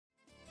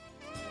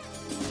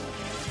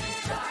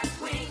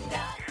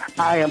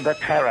I am the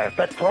terror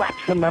that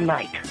flaps in the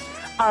night.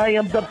 I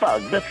am the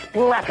bug that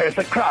splatters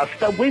across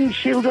the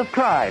windshield of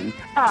crime.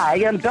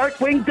 I am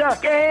Darkwing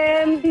Duck,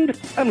 and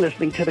I'm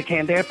listening to the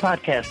Canned Air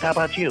podcast. How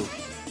about you?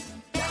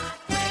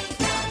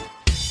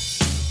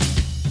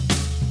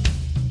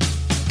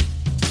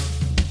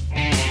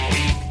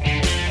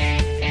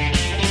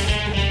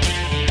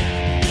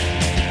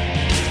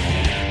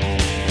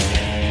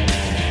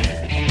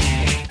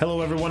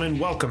 Hello, everyone, and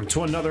welcome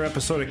to another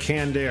episode of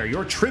Canned Air,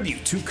 your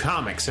tribute to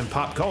comics and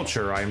pop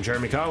culture. I am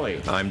Jeremy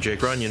Colley. I'm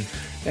Jake Runyon.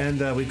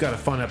 And we've got a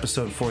fun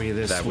episode for you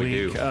this week. We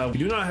do. We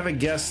do not have a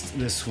guest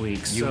this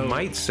week. You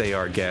might say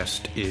our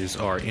guest is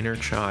our inner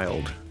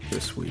child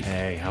this week.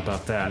 Hey, how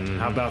about that?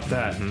 How about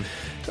that?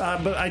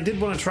 But I did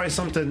want to try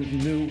something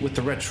new with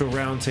the Retro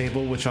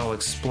Roundtable, which I'll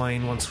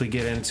explain once we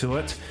get into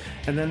it.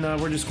 And then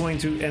we're just going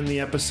to end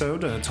the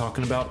episode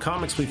talking about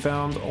comics we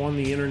found on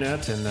the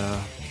internet and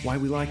why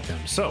we like them.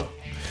 So,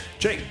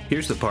 Jake.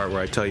 Here's the part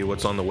where I tell you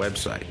what's on the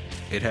website.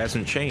 It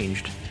hasn't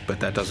changed, but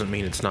that doesn't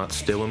mean it's not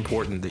still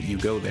important that you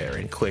go there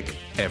and click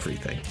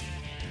everything.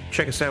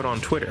 Check us out on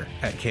Twitter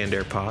at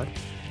CannedAirPod.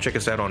 Check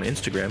us out on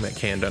Instagram at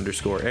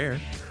Canned_Air.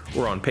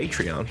 We're on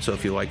Patreon, so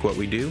if you like what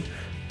we do,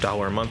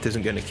 $1 a month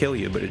isn't going to kill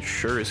you, but it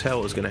sure as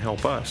hell is going to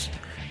help us.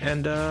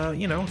 And,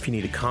 if you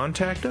need to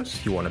contact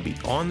us, you want to be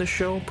on the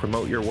show,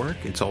 promote your work,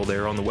 it's all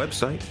there on the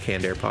website,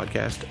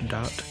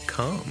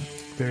 CannedAirPodcast.com.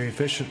 Very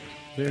efficient.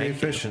 Very Thank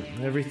efficient.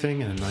 You.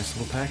 Everything in a nice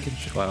little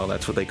package. Well,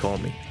 that's what they call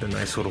me. The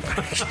nice little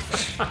package.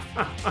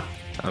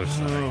 I'm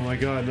sorry. Oh, my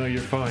God. No, you're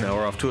fine. Now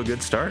we're off to a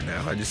good start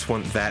now. I just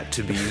want that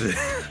to be the...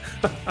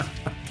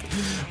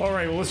 All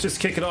right, well, let's just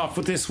kick it off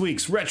with this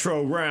week's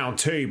Retro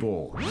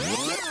Roundtable.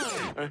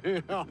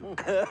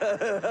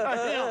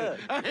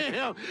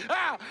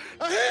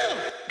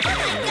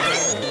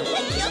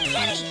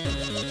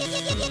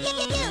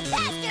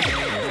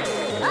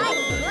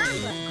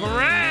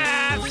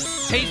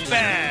 Grass tastes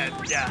bad.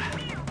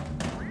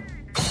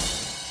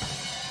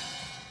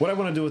 What I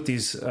want to do with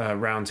these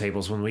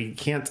roundtables when we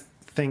can't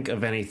think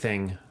of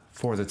anything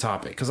for the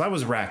topic, because I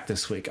was racked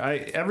this week.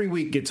 Every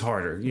week gets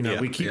harder.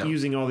 We keep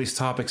using all these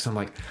topics. I'm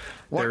like,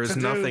 there is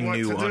nothing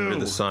new under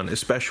the sun,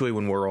 especially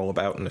when we're all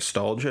about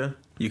nostalgia.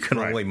 You can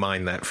only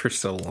mine that for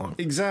so long.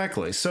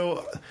 Exactly.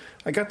 So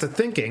I got to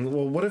thinking,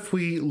 well, what if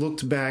we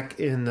looked back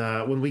in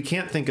when we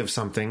can't think of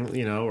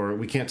something, or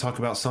we can't talk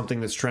about something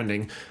that's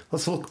trending,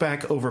 let's look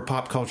back over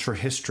pop culture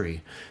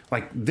history.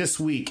 Like this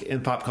week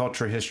in pop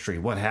culture history,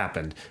 what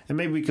happened? And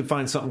maybe we could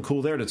find something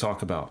cool there to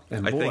talk about.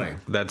 And I think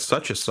that's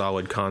such a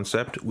solid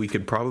concept, we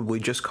could probably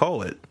just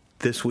call it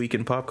This Week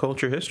in Pop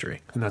Culture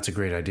History. And that's a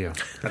great idea.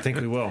 I think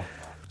we will.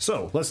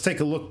 So let's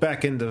take a look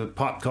back into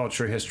pop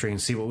culture history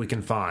and see what we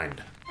can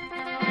find.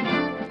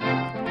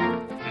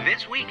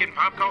 This week in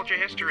pop culture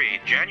history,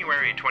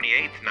 January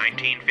 28th,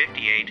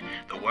 1958,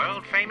 the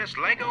world-famous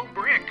Lego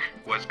brick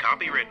was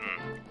copywritten.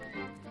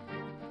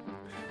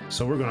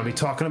 So we're going to be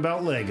talking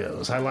about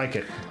Legos. I like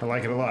it. I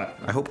like it a lot.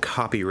 I hope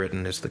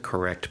copywritten is the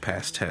correct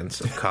past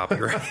tense of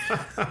copyright.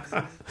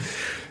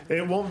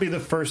 It won't be the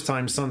first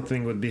time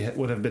something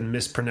would have been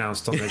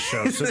mispronounced on this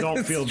show, so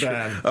don't feel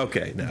bad.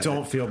 Okay. No,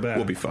 don't feel bad.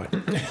 We'll be fine.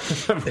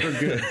 We're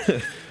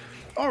good.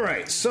 All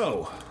right,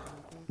 so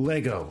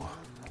Lego.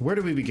 Where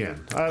do we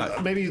begin?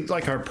 Maybe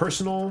like our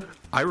personal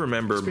I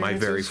remember my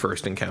very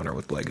first encounter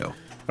with Lego.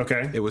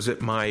 Okay. It was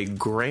at my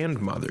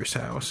grandmother's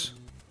house.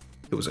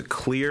 It was a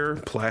clear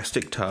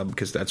plastic tub,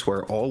 because that's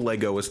where all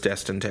Lego was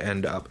destined to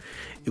end up.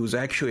 It was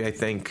actually, I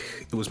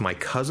think, it was my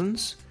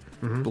cousin's.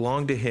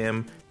 Belonged to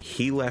him.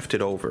 He left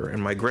it over,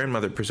 and my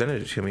grandmother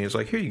presented it to me. He was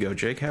like, here you go,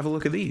 Jake, have a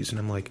look at these. And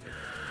I'm like,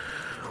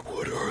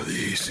 what are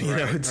these?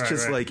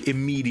 Like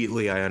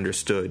immediately I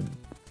understood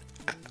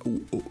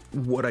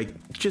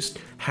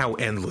how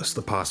endless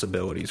the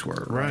possibilities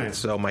were. Right.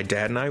 So my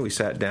dad and I, we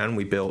sat down,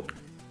 we built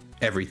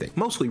everything,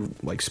 mostly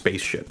like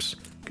spaceships.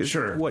 Because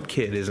what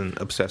kid isn't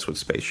obsessed with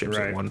spaceships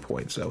at one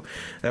point? So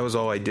that was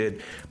all I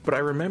did. But I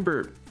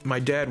remember my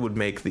dad would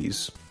make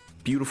these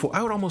beautiful,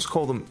 I would almost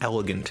call them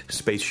elegant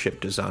spaceship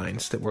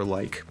designs that were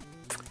like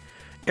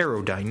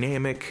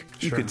aerodynamic.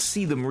 You could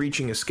see them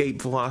reaching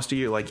escape velocity.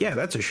 You're like, yeah,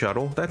 that's a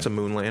shuttle. That's a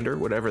moonlander,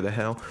 whatever the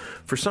hell.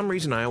 For some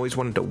reason, I always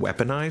wanted to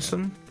weaponize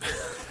them.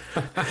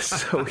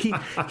 So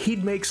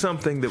he'd make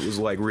something that was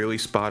like really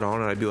spot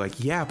on, and I'd be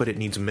like, yeah, but it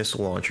needs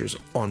missile launchers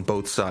on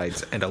both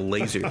sides and a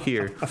laser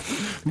here.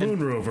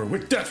 Moon rover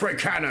with death ray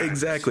cannon.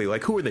 Exactly.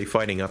 Like, who are they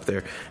fighting up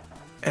there?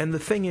 And the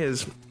thing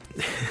is,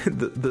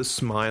 the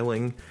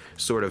smiling,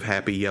 sort of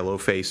happy yellow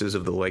faces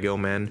of the Lego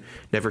men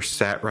never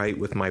sat right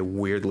with my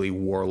weirdly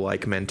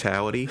warlike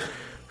mentality.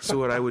 So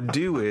what I would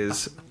do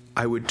is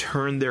I would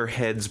turn their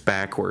heads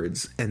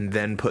backwards and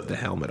then put the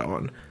helmet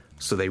on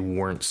so they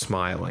weren't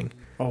smiling.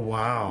 Oh,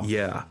 wow.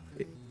 Yeah.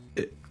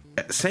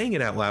 Saying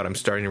it out loud, I'm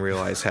starting to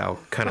realize how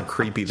kind of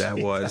creepy that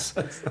was.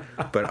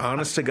 But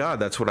honest to God,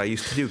 that's what I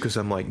used to do, because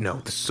I'm like, no,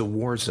 this is a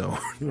war zone.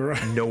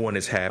 Right. No one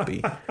is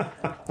happy.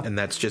 And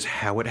that's just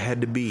how it had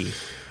to be.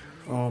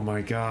 Oh,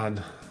 my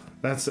God.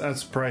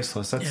 That's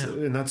priceless.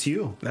 And that's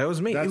you. That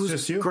was me. That's it was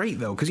just you. Great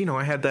though, because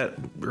I had that,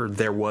 or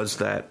there was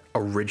that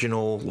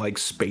original like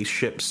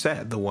spaceship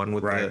set, the one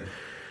with the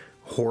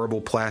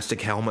horrible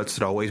plastic helmets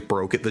that always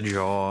broke at the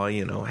jaw.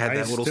 Had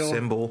that little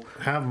symbol.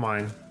 Have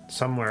mine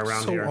somewhere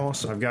around here.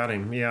 Awesome. I've got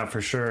him. Yeah, for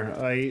sure.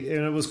 And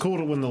it was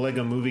cool when the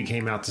Lego Movie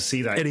came out to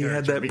see that. And he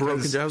had that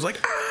broken jaw. I was like,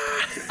 ah!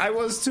 I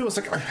was too. I was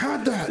like, I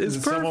had that. It's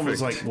perfect. Someone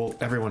was like, well,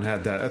 everyone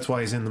had that. That's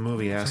why he's in the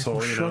movie, asshole.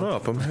 Like, shut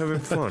up. I'm having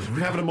fun. I'm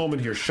having a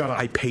moment here. Shut up.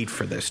 I paid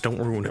for this. Don't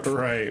ruin it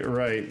for me.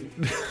 Right.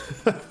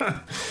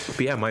 But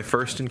yeah, my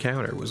first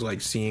encounter was like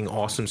seeing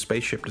awesome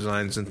spaceship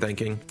designs and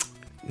thinking,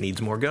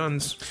 needs more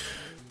guns.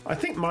 I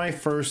think my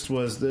first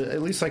was,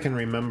 at least I can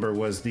remember,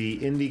 was the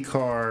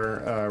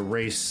IndyCar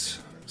race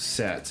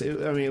set.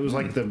 It was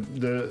like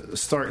the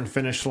start and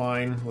finish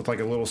line with like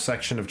a little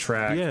section of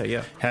track.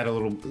 Yeah. Had a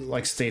little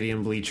like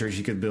stadium bleachers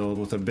you could build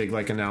with a big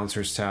like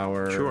announcer's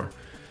tower. Sure.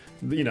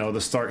 The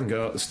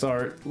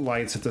start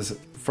lights at the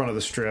front of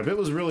the strip. It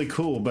was really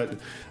cool, but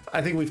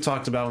I think we've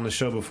talked about on the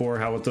show before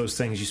how with those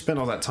things you spend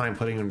all that time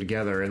putting them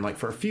together, and like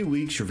for a few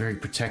weeks you're very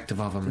protective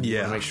of them and you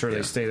want to make sure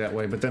they stay that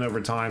way. But then over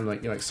time,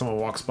 like someone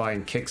walks by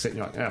and kicks it, and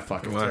you're like,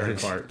 fuck it, tear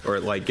it apart. Or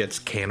it like gets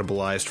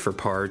cannibalized for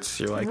parts.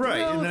 You're like, right,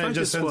 and then it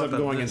just ends up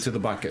going into the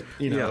bucket.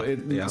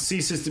 It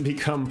ceases to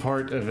become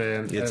part of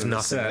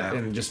a set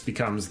and just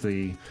becomes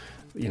the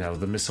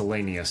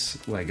miscellaneous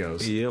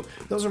Legos. Yep.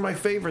 Those are my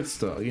favorites,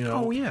 though.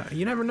 Oh, yeah.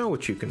 You never know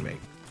what you can make.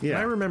 Yeah. And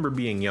I remember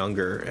being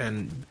younger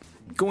and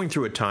going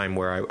through a time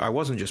where I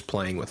wasn't just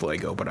playing with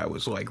Lego, but I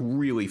was like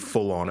really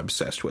full-on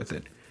obsessed with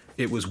it.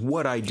 It was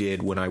what I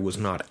did when I was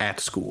not at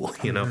school,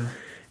 know?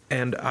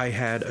 And I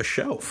had a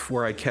shelf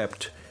where I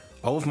kept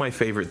all of my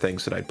favorite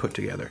things that I'd put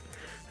together.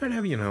 I'd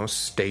have,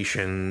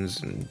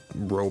 stations and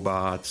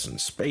robots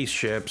and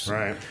spaceships,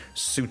 and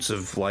suits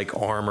of like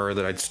armor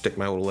that I'd stick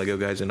my little Lego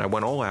guys in. I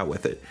went all out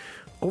with it.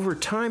 Over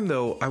time,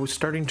 though, I was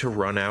starting to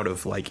run out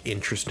of like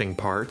interesting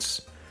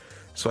parts.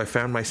 So I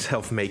found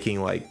myself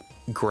making like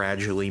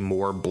gradually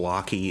more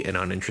blocky and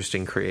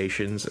uninteresting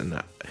creations. And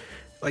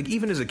like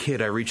even as a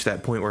kid, I reached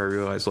that point where I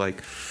realized like,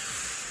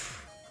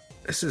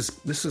 this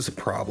is a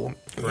problem.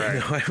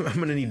 Right. I'm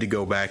going to need to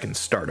go back and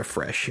start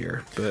afresh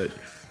here. But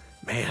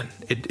man,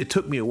 it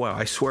took me a while.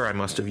 I swear I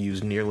must have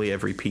used nearly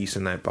every piece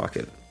in that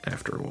bucket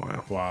after a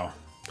while. Wow.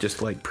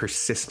 Just like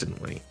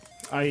persistently.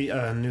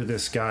 I knew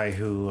this guy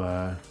who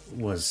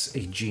was a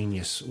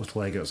genius with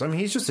Legos. I mean,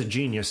 he's just a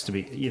genius to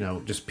be,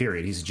 just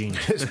period. He's a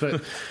genius.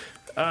 But,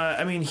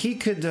 he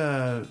could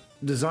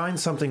design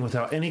something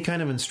without any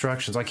kind of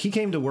instructions. Like, he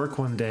came to work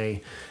one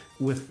day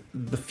with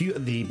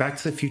the Back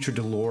to the Future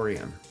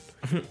DeLorean.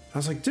 I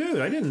was like,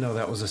 dude, I didn't know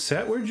that was a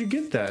set. Where'd you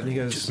get that? And he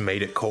goes... Just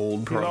made it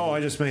cold, probably. No,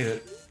 I just made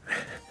it.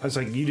 I was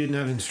like, you didn't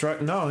have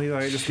instructions? No,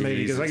 I just made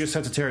it because I just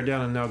had to tear it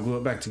down and now glue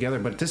it back together.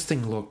 But this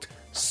thing looked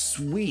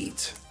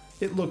sweet.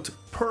 It looked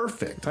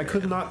perfect. I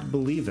could not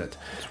believe it.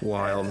 It's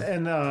wild.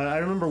 And I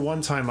remember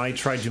one time I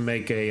tried to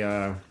make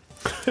a...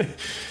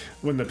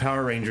 when the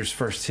Power Rangers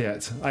first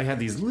hit, I had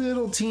these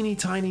little teeny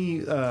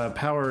tiny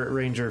Power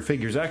Ranger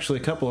figures. Actually,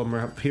 a couple of them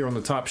are up here on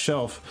the top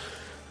shelf.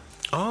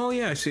 Oh,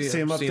 yeah, I see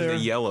them up there. The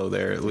yellow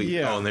there.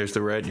 Yeah. Oh, and there's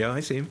the red. Yeah,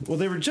 I see them. Well,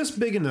 they were just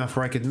big enough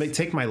where I could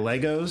take my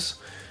Legos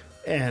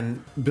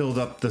and build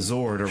up the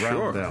Zord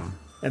around them.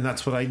 And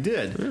that's what I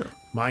did. Yeah.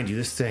 Mind you,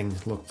 this thing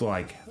looked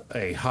like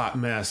a hot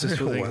mess. This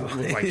thing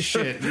looked like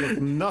shit. It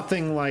looked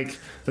nothing like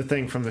the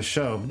thing from the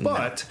show.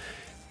 But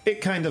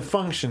it kind of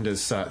functioned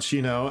as such,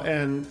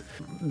 and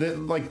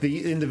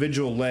the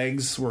individual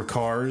legs were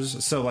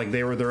cars, so like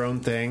they were their own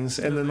things,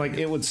 and then like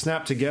it would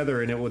snap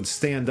together and it would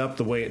stand up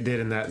the way it did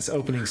in that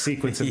opening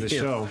sequence of the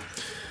show.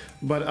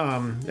 But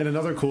and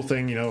another cool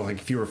thing, like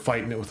if you were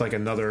fighting it with like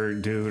another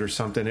dude or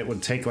something, it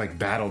would take like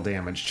battle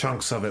damage.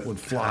 Chunks of it would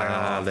fly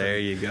off. There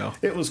you go.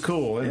 It was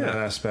cool in that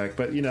aspect.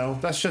 But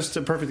that's just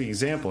a perfect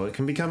example. It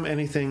can become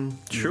anything.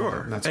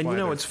 Sure. That's and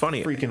why it's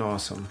funny. Freaking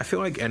awesome. I feel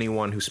like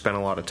anyone who spent a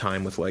lot of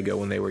time with Lego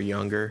when they were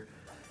younger,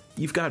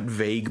 you've got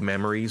vague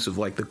memories of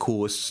like the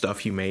coolest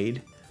stuff you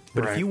made.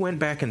 But if you went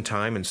back in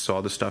time and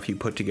saw the stuff you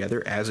put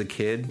together as a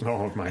kid,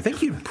 I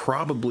think you'd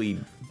probably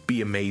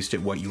be amazed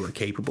at what you were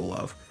capable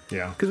of.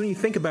 Yeah. Because when you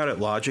think about it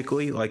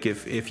logically, like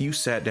if you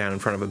sat down in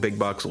front of a big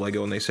box of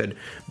Lego and they said,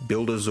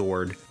 build a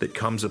Zord that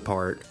comes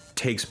apart,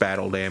 takes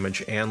battle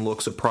damage, and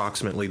looks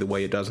approximately the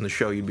way it does in the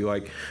show, you'd be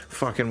like,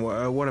 fucking,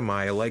 what am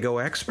I, a Lego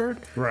expert?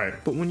 Right.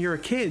 But when you're a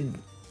kid,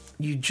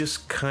 you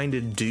just kind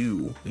of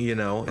do,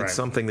 It's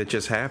something that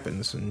just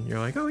happens, and you're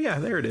like, oh, yeah,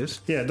 there it is.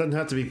 Yeah, it doesn't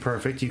have to be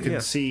perfect. You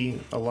can see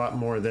a lot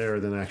more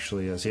there than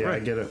actually is. Yeah, I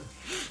get it.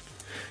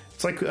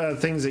 It's like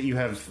things that you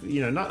have,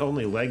 not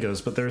only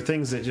Legos, but there are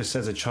things that just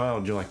as a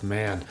child, you're like,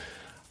 man,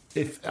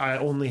 if I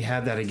only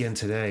had that again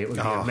today, it would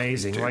be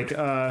amazing. Dude. Like,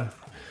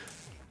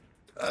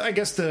 I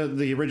guess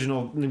the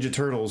original Ninja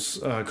Turtles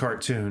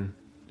cartoon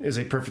is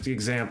a perfect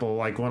example.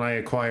 Like when I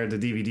acquired the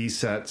DVD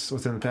sets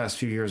within the past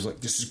few years, like,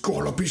 this is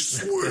gonna be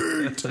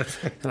sweet.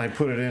 And I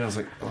put it in, I was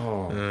like,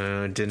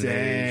 oh, didn't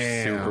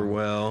age super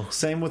well.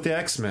 Same with the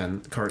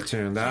X-Men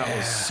cartoon. That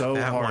was so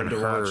hard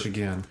to watch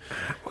again.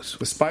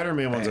 The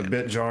Spider-Man one's a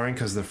bit jarring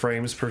because the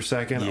frames per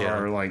second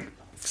are like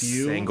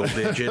few. Single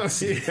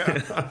digits.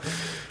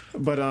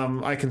 But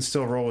I can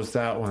still roll with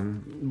that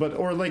one. But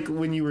or like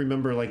when you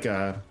remember like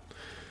a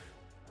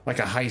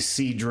high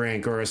C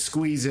drink or a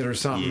Squeeze It or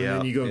something, and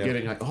then you go get it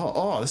and you're like,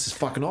 oh, this is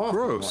fucking awful.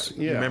 Gross.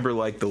 Yeah. Remember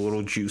like the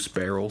little juice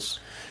barrels?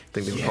 I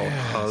think they were called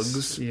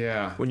Hugs.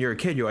 Yeah. When you're a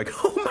kid, you're like,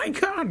 oh my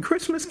God,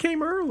 Christmas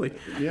came early.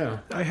 Yeah.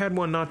 I had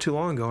one not too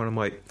long ago, and I'm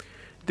like,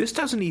 this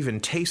doesn't even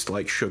taste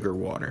like sugar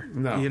water.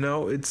 No. You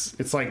know,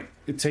 it's like,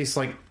 it tastes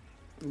like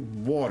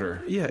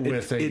water. Yeah.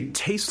 With it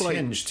tastes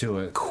tinge like to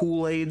it.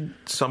 Kool-Aid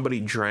somebody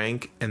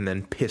drank and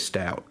then pissed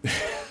out.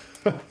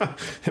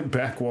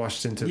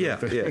 Backwashed into the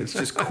thing. Yeah, it's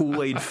just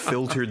Kool-Aid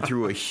filtered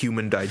through a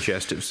human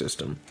digestive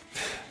system.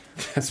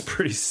 That's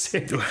pretty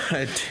sick.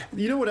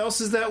 You know what else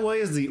is that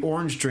way? Is the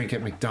orange drink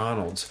at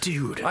McDonald's.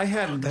 Dude, I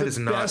had that the is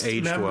not best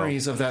aged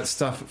memories of that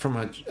stuff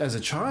as a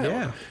child.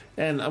 Yeah.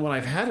 And when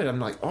I've had it, I'm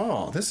like,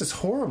 oh, this is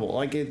horrible.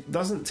 Like, it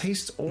doesn't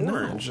taste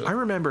orange. No. I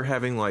remember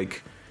having,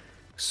 like,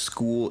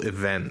 school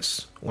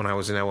events when I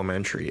was in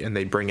elementary, and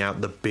they'd bring out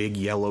the big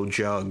yellow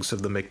jugs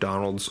of the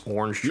McDonald's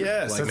orange drink.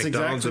 Yes, like that's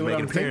McDonald's exactly would what make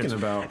I'm an appearance, thinking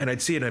about. And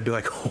I'd see it, and I'd be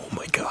like, "Oh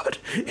my God,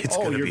 it's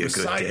going to be a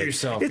good day."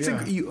 Yourself, it's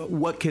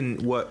what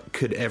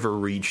could ever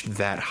reach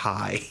that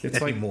high?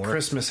 It's anymore? Like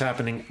Christmas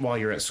happening while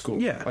you're at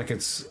school. Yeah, like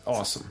it's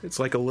awesome. It's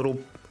like a little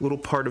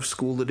part of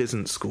school that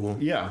isn't school.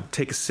 Yeah,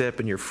 take a sip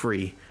and you're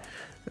free.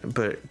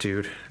 But,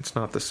 dude, it's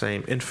not the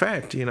same. In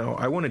fact, you know,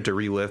 I wanted to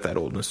relive that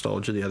old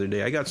nostalgia the other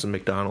day. I got some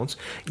McDonald's.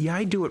 Yeah,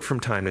 I do it from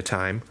time to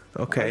time.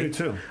 Okay. I do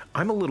too.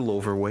 I'm a little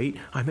overweight.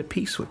 I'm at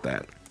peace with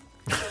that.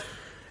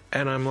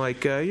 And I'm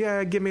like,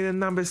 give me the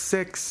number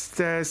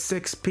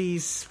 6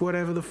 piece,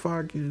 whatever the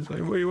fuck. He's like,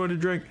 what do you want to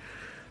drink?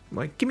 I'm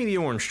like, give me the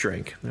orange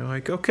drink. And they're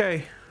like,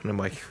 okay. And I'm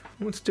like,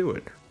 let's do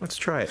it. Let's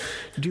try it.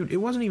 Dude, it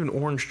wasn't even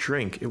orange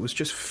drink. It was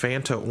just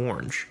Fanta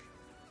orange.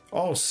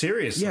 Oh,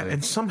 seriously? Yeah,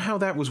 and somehow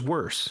that was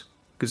worse.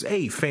 Because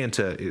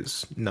Fanta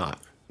is not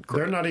great.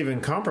 They're not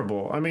even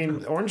comparable. I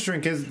mean, orange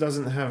drink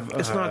doesn't have...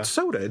 it's not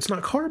soda. It's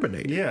not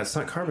carbonated. Yeah, it's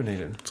not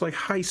carbonated. It's like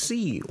high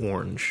C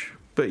orange.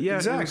 But yeah,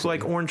 It was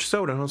like orange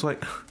soda. And I was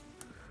like,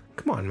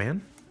 come on,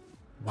 man.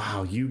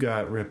 Wow, you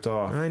got ripped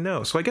off. I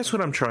know. So I guess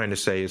what I'm trying to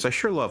say is I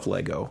sure love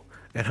Lego.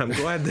 And I'm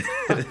glad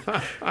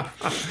that...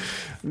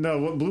 No,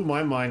 what blew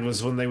my mind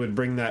was when they would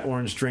bring that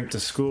orange drink to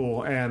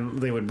school and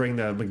they would bring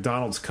the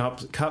McDonald's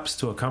cups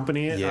to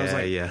accompany it. Yeah, I was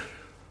like,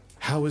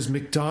 how is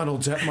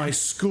McDonald's at my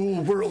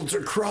school? Worlds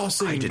are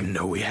crossing. I didn't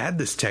know we had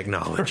this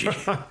technology.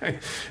 Anyway.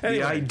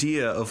 The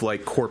idea of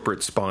like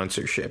corporate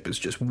sponsorship is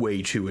just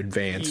way too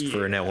advanced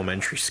for an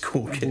elementary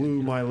school kid.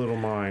 Blew my little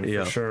mind,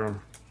 for sure.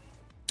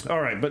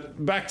 All right,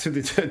 but back to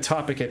the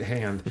topic at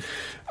hand.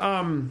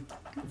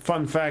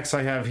 Fun facts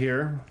I have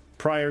here.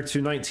 Prior to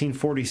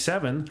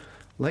 1947,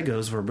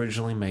 Legos were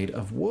originally made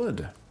of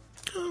wood.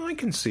 Oh, I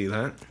can see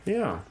that.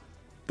 Yeah.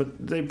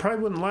 But they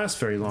probably wouldn't last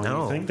very long,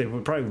 you think? They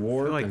would probably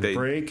warp and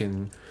break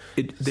and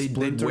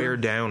they'd wear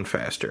down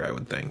faster, I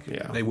would think.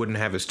 Yeah. They wouldn't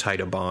have as tight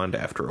a bond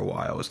after a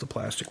while as the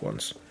plastic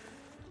ones.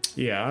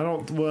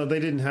 Yeah, they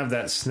didn't have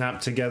that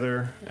snap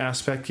together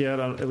aspect yet,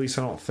 at least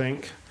I don't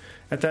think,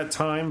 at that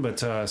time,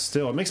 but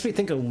still. It makes me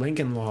think of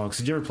Lincoln Logs.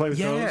 Did you ever play with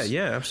those?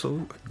 Yeah,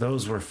 absolutely.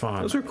 Those were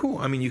fun. Those are cool.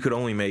 I mean, you could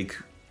only make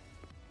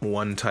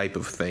one type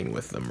of thing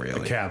with them,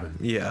 really. A cabin.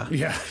 Yeah.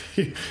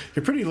 You're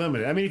pretty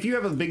limited. I mean, if you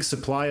have a big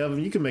supply of them,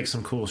 you can make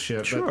some cool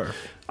shit. Sure.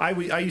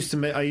 But I used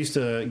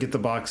to get the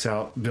box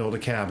out, build a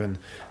cabin,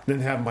 then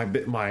have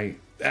my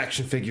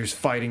action figures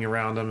fighting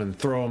around them and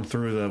throw them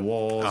through the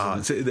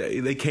walls. So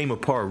they came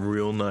apart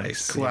real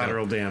nice.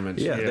 Collateral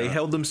damage. Yeah, they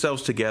held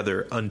themselves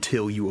together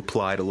until you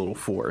applied a little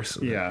force.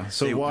 Yeah,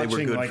 so they watching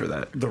were good like for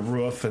that. The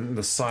roof and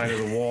the side of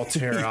the wall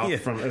tear out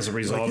as a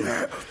result.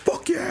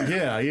 Fuck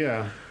yeah.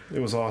 Yeah. It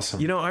was awesome.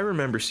 You know, I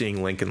remember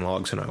seeing Lincoln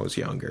Logs when I was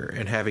younger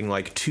and having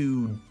like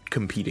two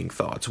competing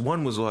thoughts.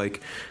 One was like,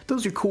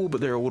 those are cool,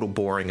 but they're a little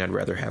boring. I'd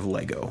rather have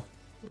Lego.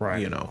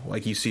 Right. You know,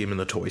 like you see them in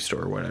the toy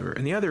store or whatever.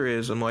 And the other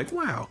is, I'm like,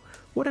 wow,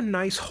 what a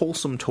nice,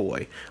 wholesome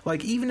toy.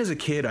 Like, even as a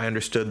kid, I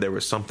understood there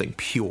was something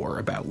pure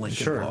about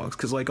Lincoln Logs.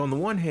 Because, like, on the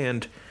one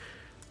hand,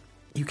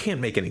 you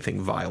can't make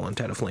anything violent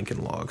out of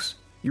Lincoln Logs.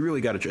 You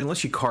really got to,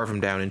 unless you carve them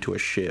down into a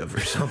shiv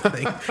or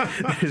something.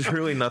 There's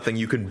really nothing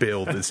you can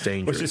build that's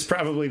dangerous. Which has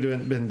probably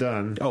been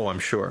done. Oh, I'm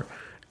sure.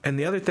 And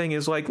the other thing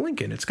is, like,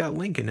 Lincoln. It's got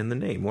Lincoln in the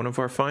name, one of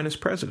our finest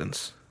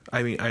presidents.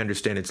 I mean, I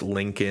understand it's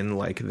Lincoln,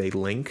 like they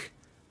link,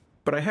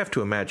 but I have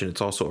to imagine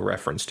it's also a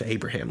reference to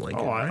Abraham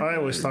Lincoln. Oh, I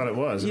always thought it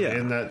was. Yeah.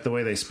 And that the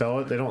way they spell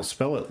it, they don't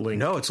spell it Lincoln.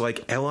 No, it's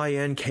like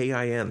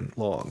Linkin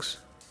Logs.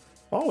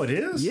 Oh, it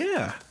is?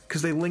 Yeah,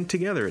 because they link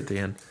together at the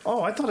end.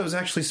 Oh, I thought it was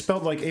actually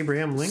spelled like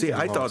Abraham Lincoln. See,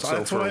 I thought so.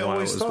 That's for what a I while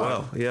always as thought.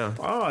 well. Yeah.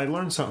 Oh, I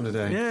learned something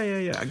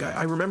today. Yeah.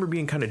 I remember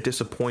being kind of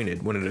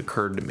disappointed when it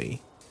occurred to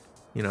me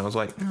You know, I was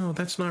like, no,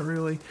 that's not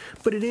really.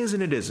 But it is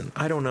and it isn't.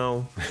 I don't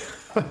know.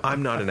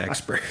 I'm not an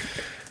expert.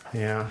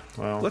 Yeah,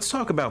 well. Let's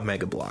talk about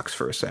Mega Bloks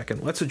for a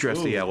second. Let's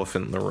address the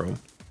elephant in the room.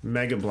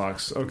 Mega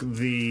Bloks. Okay,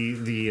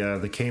 the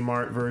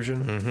Kmart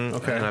version? Mm-hmm.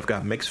 Okay. And I've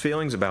got mixed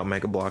feelings about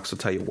Mega Bloks. I'll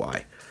tell you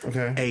why.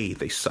 Okay. A,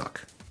 they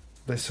suck.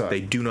 They suck.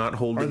 They do not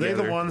hold together. Are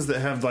they the ones that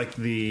have, like,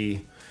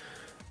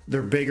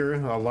 they're bigger,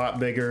 a lot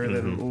bigger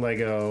than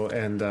Lego,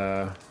 and...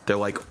 They're,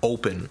 like,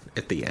 open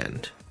at the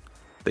end.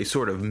 They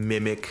sort of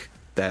mimic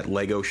that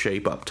Lego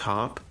shape up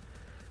top,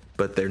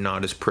 but they're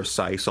not as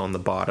precise on the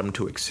bottom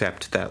to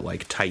accept that,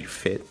 like, tight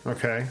fit.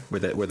 Okay.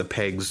 Where the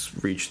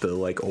pegs reach the,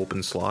 like,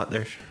 open slot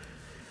there.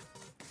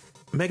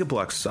 Mega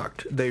Bloks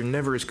sucked. They're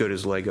never as good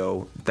as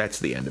Lego. That's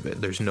the end of it.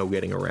 There's no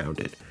getting around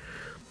it.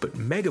 But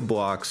Mega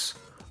Bloks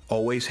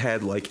always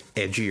had, like,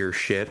 edgier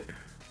shit.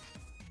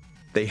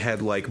 They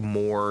had, like,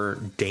 more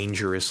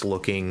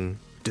dangerous-looking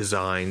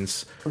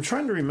designs. I'm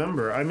trying to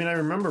remember. I mean, I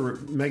remember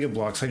Mega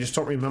Bloks. I just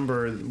don't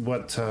remember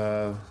what,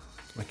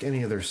 like,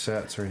 any of their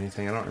sets or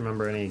anything. I don't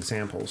remember any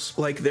examples.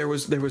 Like, there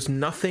was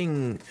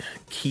nothing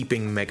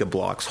keeping Mega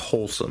Bloks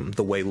wholesome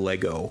the way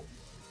Lego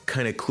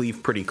kind of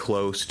cleave pretty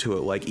close to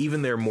it. Like,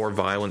 even their more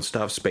violent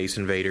stuff, Space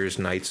Invaders,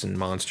 Knights and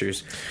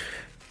Monsters,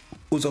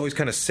 was always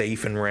kind of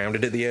safe and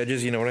rounded at the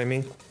edges, you know what I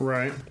mean?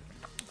 Right.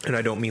 And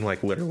I don't mean,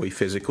 like, literally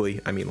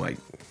physically. I mean, like,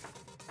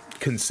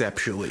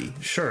 conceptually.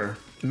 Sure.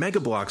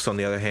 Mega Bloks, on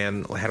the other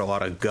hand, had a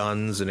lot of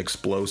guns and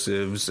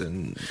explosives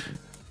and...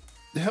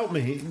 Help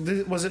me.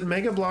 Was it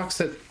Mega Bloks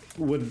that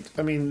would...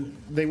 I mean,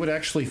 they would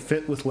actually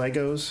fit with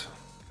Legos?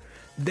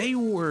 They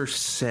were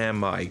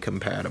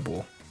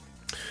semi-compatible.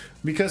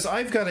 Because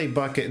I've got a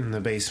bucket in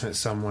the basement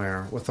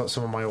somewhere with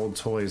some of my old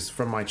toys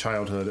from my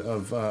childhood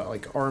of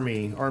like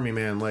Army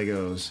Man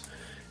Legos,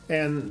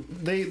 and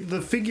the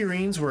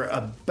figurines were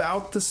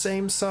about the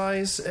same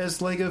size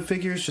as Lego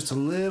figures, just a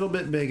little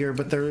bit bigger,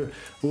 but their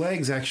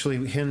legs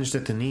actually hinged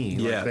at the knee.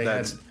 Yeah,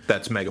 like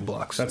that's Mega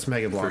Bloks. That's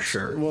Mega Bloks for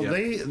sure. Well,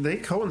 yeah. they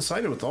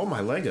coincided with all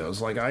my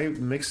Legos. Like, I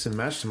mixed and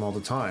matched them all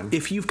the time.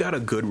 If you've got a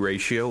good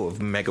ratio of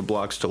Mega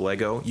Bloks to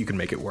Lego, you can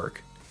make it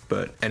work.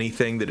 But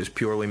anything that is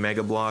purely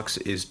Mega Bloks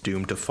is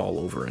doomed to fall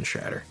over and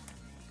shatter.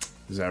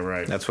 Is that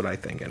right? That's what I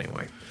think,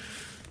 anyway.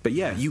 But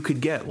yeah, you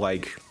could get,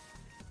 like,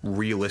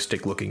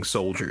 realistic-looking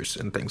soldiers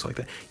and things like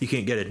that. You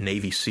can't get a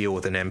Navy SEAL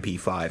with an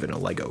MP5 in a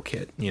Lego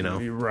kit, you know?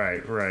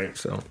 Right.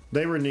 So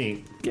they were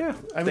neat. Yeah,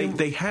 I mean,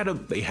 they had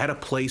a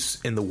place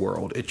in the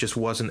world. It just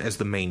wasn't as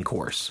the main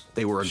course.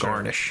 They were a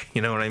garnish.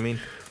 You know what I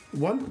mean?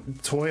 One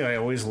toy I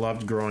always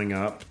loved growing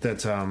up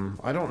that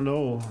I don't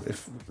know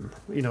if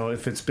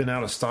it's been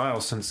out of style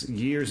since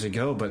years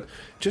ago, but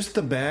just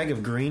the bag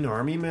of green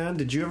Army Men.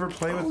 Did you ever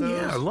play with those?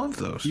 Yeah, I love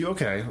those. You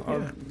okay?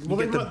 Yeah.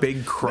 Well, you get the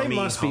big crummy. They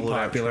must be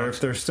popular if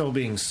they're still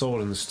being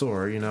sold in the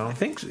store. You know, I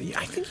think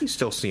you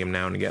still see them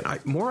now and again.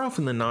 More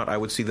often than not, I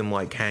would see them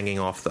like hanging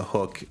off the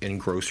hook in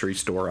grocery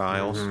store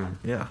aisles.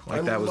 Mm-hmm. Yeah,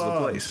 like that was the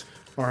place.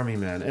 Army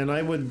Men, and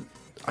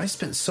I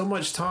spent so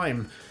much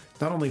time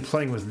not only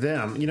playing with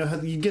them, you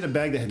know, you get a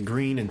bag that had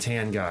green and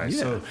tan guys.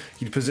 Yeah. So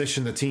you'd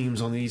position the teams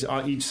on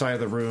each side of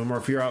the room, or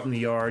if you're out in the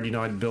yard, you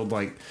know, I'd build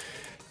like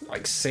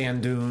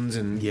sand dunes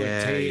and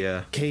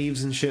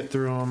caves and shit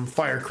through them,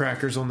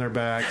 firecrackers on their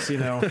backs, you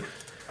know.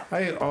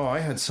 I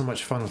had so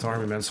much fun with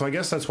Army Men. So I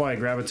guess that's why I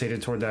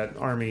gravitated toward that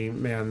Army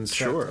Man set.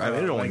 Sure, I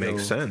mean, it only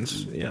makes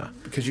sense. Yeah,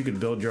 because you could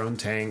build your own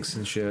tanks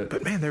and shit.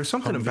 But man, there's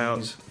something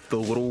about the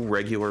little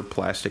regular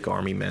plastic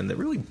Army Men that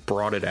really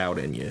brought it out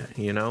in you.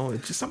 You know,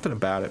 it's just something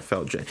about it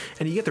felt.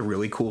 And you get the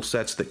really cool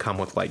sets that come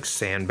with like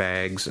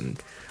sandbags and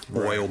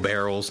oil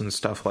barrels and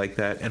stuff like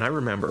that. And I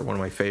remember one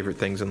of my favorite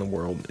things in the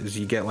world is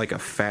you get like a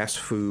fast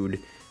food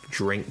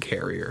drink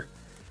carrier.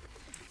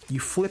 You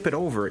flip it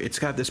over, it's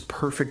got this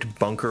perfect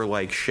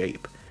bunker-like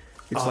shape.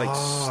 It's like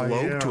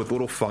sloped with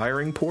little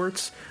firing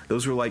ports.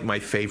 Those were like my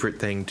favorite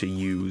thing to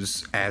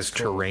use as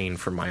terrain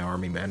for my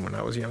Army Men when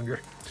I was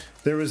younger.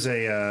 There was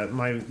a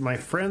my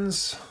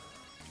friend's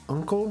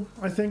uncle,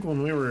 I think,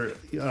 when we were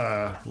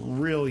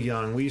real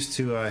young. We used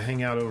to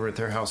hang out over at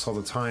their house all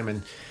the time,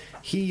 and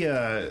he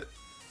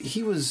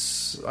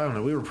was, I don't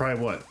know, we were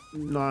probably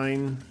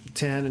 9,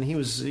 10, and he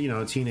was, you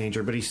know, a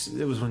teenager, but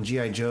it was when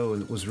G.I.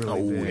 Joe was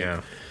really big.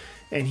 Yeah.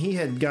 And he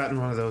had gotten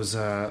one of those,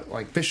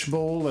 like,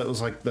 fishbowl that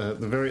was, like, the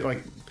very,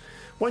 like,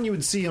 one you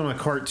would see on a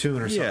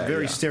cartoon or something. Yeah,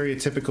 very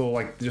stereotypical,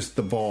 like, just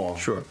the ball.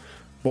 Sure.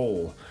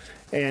 Bowl.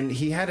 And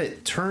he had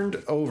it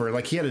turned over,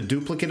 like, he had a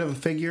duplicate of a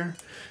figure.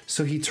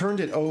 So he turned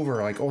it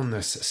over, like, on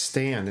this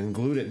stand and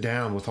glued it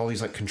down with all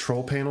these, like,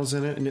 control panels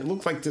in it. And it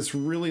looked like this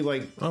really,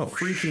 like,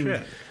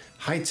 freaking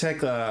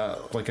high-tech,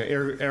 like, a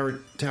air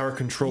tower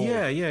control.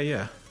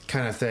 Yeah.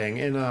 Kind of thing,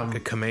 and like a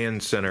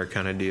command center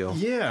kind of deal.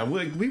 Yeah,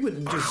 we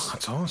would just.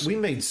 That's awesome. We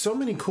made so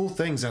many cool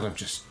things out of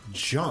just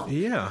junk.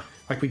 Yeah,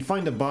 like we'd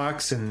find a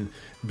box and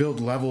build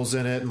levels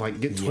in it, and like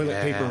get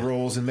toilet paper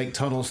rolls and make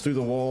tunnels through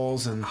the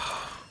walls, and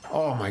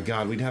oh my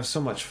god, we'd have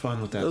so much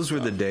fun with that. Those were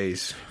the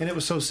days, and it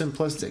was so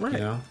simplistic. Right. You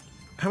know,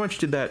 how much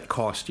did that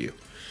cost you?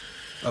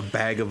 A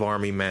bag of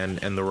Army Men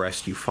and the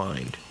rest you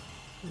find.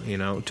 You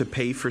know, to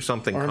pay for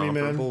something Army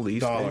comparable Men,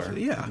 these dollar.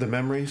 days. Yeah. The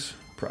memories,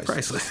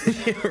 priceless.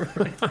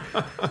 Priceless.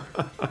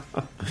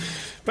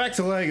 Back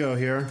to Lego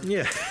here.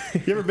 Yeah.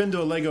 You ever been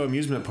to a Lego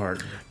amusement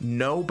park?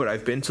 No, but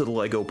I've been to the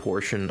Lego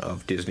portion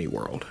of Disney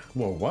World.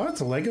 Well, what?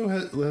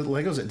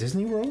 Legos at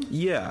Disney World?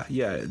 Yeah.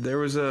 There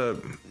was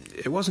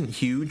it wasn't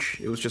huge.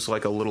 It was just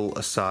like a little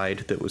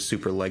aside that was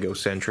super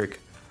Lego-centric.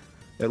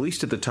 At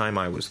least at the time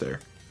I was there.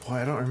 Boy,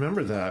 I don't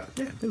remember that.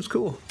 Yeah, it was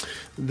cool.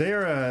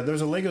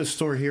 There's a Lego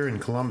store here in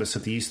Columbus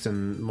at the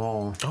Easton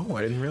Mall. Oh,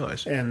 I didn't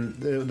realize. And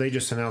they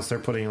just announced they're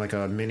putting like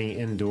a mini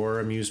indoor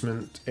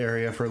amusement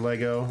area for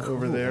Lego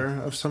over there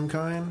of some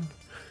kind.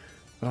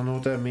 I don't know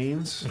what that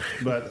means,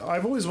 but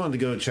I've always wanted to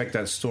go check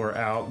that store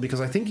out because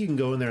I think you can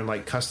go in there and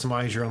like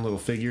customize your own little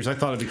figures. I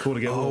thought it'd be cool to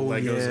get little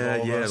Legos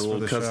of all of us little for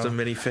the custom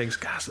show. minifigs.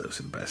 Gosh, those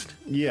are the best.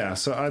 Yeah,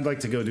 so I'd like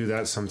to go do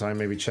that sometime,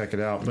 maybe check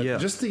it out. But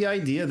just the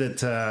idea that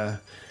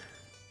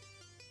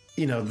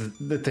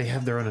that they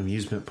have their own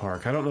amusement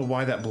park. I don't know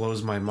why that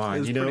blows my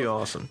mind. It's pretty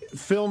awesome.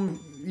 Film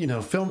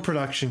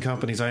production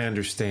companies, I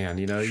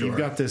understand. You've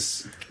got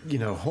this,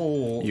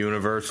 whole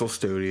Universal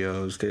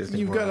Studios, Disney.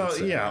 You've World,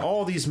 got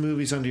all these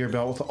movies under your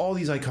belt with all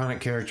these iconic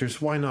characters.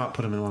 Why not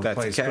put them in one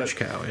place? That's a cash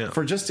cow. Yeah.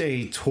 For just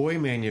a toy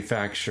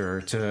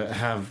manufacturer to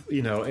have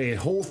a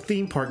whole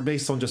theme park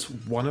based on just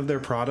one of their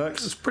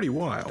products, it's pretty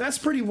wild. That's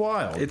pretty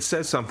wild. It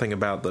says something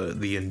about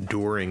the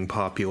enduring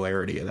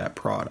popularity of that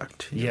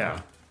product.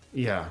 Yeah.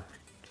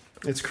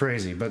 It's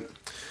crazy, but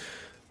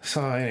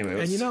so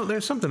anyway. And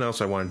there's something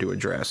else I wanted to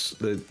address.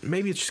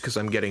 Maybe it's just because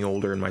I'm getting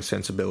older and my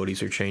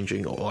sensibilities are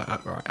changing.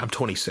 I'm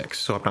 26,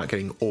 so I'm not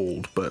getting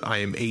old, but I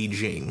am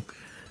aging,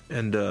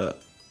 and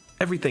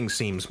everything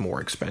seems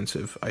more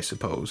expensive, I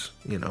suppose.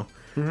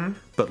 Mm-hmm.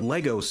 But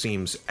Lego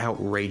seems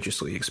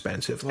outrageously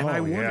expensive, and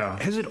I wonder,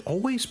 has it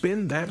always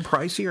been that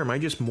pricey, or am I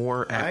just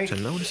more apt to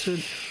notice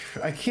it?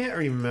 I can't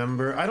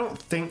remember. I don't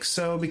think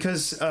so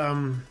because.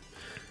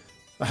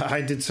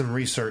 I did some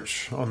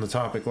research on the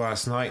topic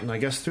last night, and I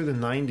guess through the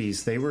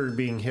 90s, they were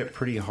being hit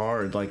pretty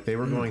hard. Like, they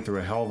were going through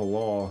a hell of a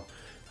law.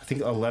 I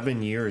think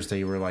 11 years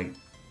they were, like,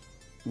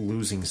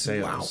 losing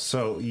sales. Wow.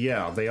 So,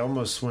 yeah, they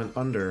almost went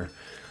under.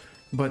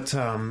 But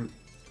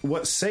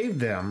what saved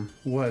them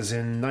was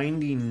in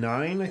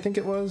 99, I think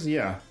it was.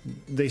 Yeah.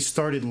 They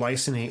started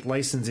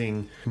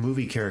licensing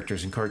movie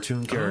characters and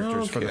cartoon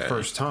characters for the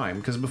first time.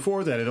 Because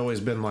before that, it had always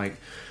been, like,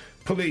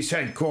 police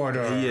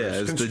headquarters.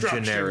 Yeah, it's the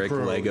generic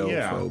crew. Lego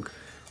folk.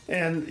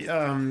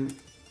 And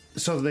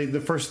so the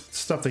first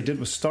stuff they did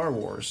was Star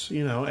Wars,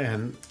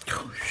 and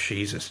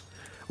Jesus.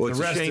 Well, it's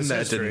a shame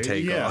that didn't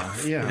take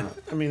off. Yeah.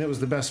 I mean, it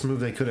was the best move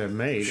they could have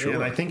made. Sure.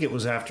 And I think it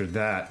was after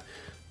that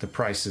the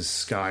prices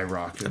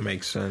skyrocketed. That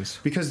makes sense.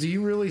 Because do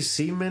you really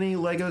see many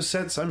Lego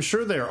sets? I'm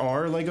sure there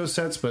are Lego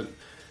sets, but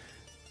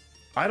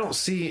I don't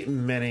see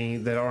many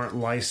that aren't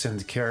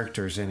licensed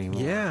characters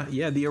anymore.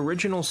 Yeah. The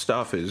original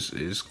stuff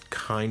is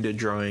kind of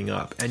drying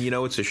up. And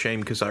it's a shame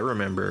because I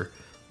remember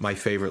my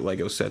favorite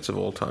Lego sets of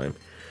all time.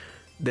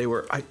 They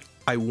were,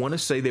 I want to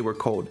say they were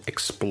called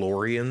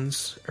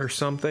Explorians or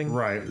something.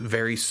 Right.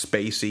 Very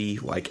spacey,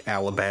 like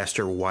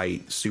alabaster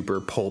white, super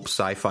pulp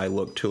sci-fi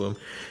look to them.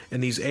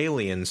 And these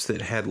aliens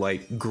that had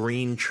like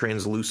green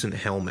translucent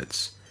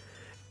helmets.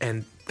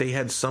 And they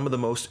had some of the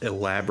most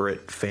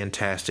elaborate,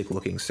 fantastic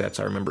looking sets.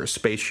 I remember a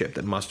spaceship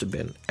that must have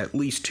been at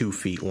least 2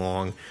 feet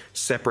long,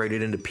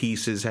 separated into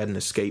pieces, had an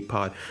escape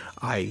pod.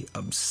 I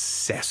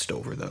obsessed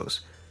over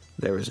those.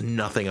 There is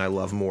nothing I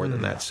love more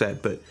than that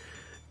set, but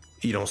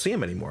you don't see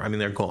them anymore. I mean,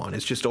 they're gone.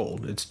 It's just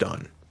old. It's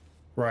done.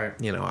 Right.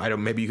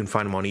 Maybe you can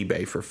find them on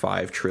eBay for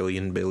 $5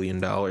 trillion billion.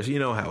 You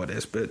know how it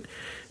is, but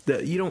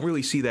you don't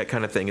really see that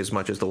kind of thing as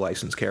much as the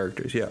licensed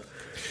characters. Yeah.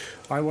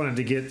 I wanted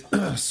to get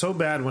so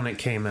bad when it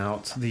came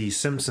out, the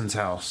Simpsons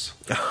house.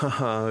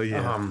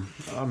 Yeah.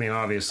 I mean,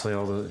 obviously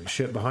all the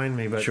shit behind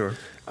me, but sure.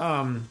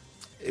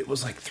 It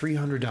was like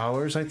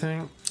 $300, I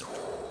think.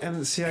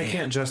 And see, I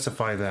can't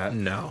justify that.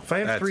 No, if I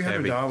have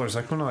 $300,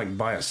 I'm going to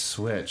buy a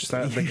Switch.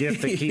 That's the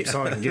gift that keeps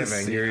on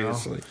giving.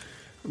 Seriously.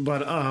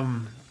 But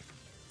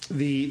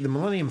the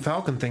Millennium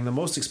Falcon thing, the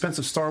most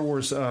expensive Star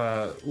Wars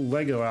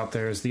Lego out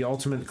there is the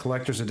Ultimate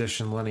Collector's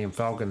Edition Millennium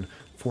Falcon,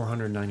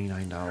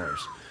 $499.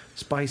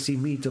 Spicy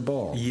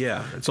meatball.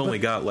 Yeah, it's only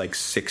got like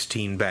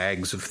 16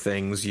 bags of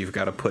things you've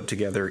got to put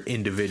together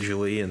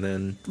individually, and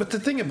then. But the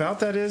thing about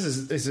that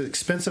is as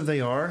expensive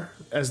they are,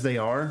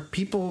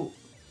 people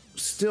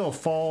still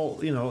fall,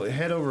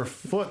 head over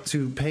foot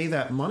to pay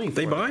that money for it.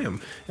 They buy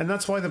them. And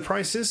that's why the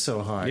price is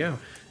so high. Yeah.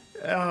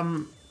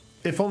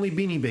 If only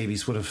Beanie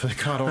Babies would have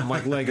caught on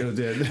like Lego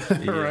did,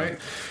 right?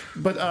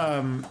 But,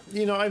 I'm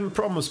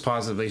almost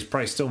positive they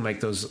probably still make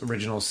those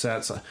original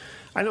sets.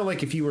 I know,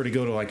 like, if you were to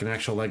go to, like, an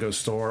actual Lego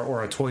store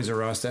or a Toys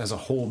R Us that has a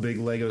whole big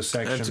Lego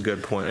section. That's a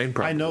good point.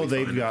 I know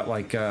they've got,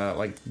 like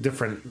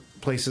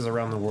different places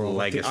around the world.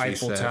 Like the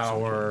Eiffel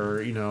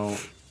Tower,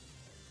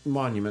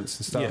 monuments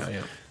and stuff.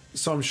 Yeah.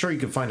 So I'm sure you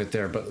can find it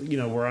there. But,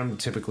 where I'm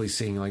typically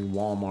seeing, like,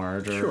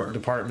 Walmart or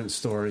department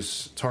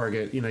stores,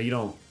 Target,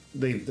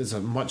 there's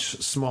a much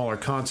smaller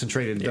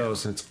concentrated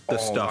dose, and it's the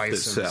all stuff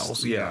licensed. that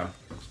sells. Yeah.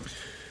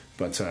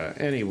 But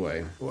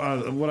anyway,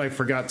 what I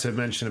forgot to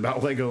mention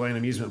about Legoland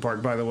Amusement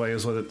Park, by the way,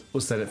 was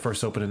that it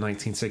first opened in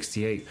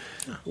 1968,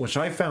 which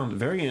I found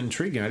very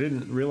intriguing. I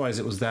didn't realize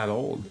it was that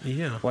old.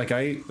 Yeah. Like,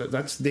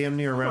 that's damn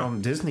near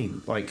around Disney,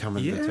 like,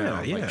 coming to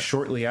town. Yeah. Like,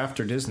 shortly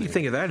after Disney. You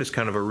think of that as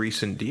kind of a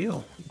recent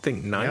deal. You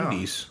think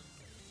 90s.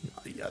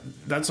 Yeah.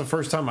 That's the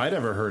first time I'd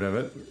ever heard of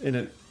it, and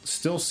it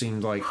still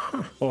seemed like,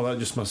 oh, that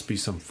just must be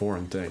some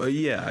foreign thing.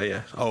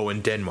 Yeah. Oh,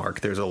 in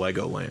Denmark, there's a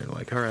Legoland.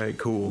 Like, all right,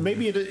 cool.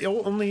 Maybe it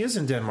only is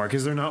in Denmark.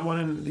 Is there not one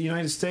in the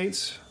United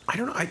States? I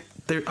don't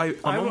know.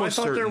 I'm almost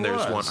certain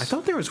there's one. I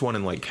thought there was one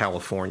in, like,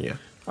 California.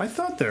 I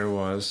thought there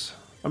was.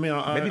 I mean,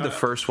 maybe the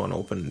first one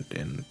opened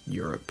in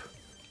Europe.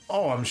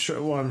 Oh, I'm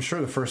sure. Well, I'm sure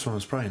the first one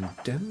was probably in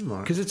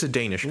Denmark because it's a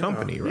Danish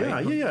company,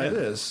 right? Yeah, it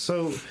is.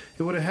 So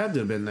it would have had to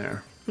have been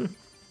there.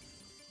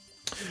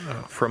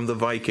 From the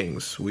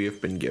Vikings, we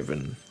have been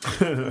given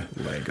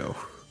Lego.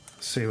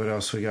 See what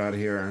else we got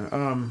here.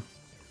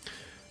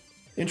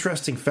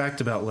 Interesting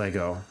fact about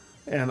Lego,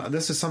 and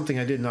this is something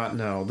I did not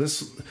know.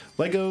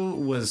 Lego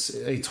was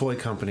a toy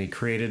company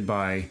created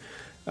by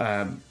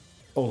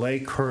Ole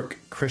Kirk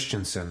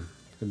Christensen,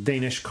 a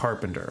Danish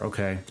carpenter.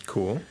 Okay,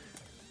 cool.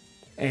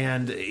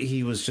 And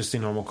he was just a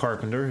normal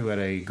carpenter who had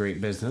a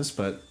great business,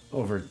 but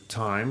over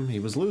time, he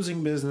was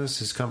losing business.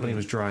 His company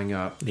was drying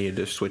up. Needed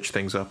to switch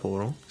things up a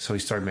little. So he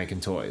started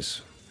making toys.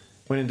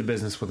 Went into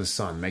business with his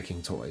son,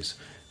 making toys.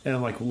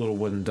 And like little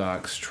wooden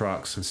ducks,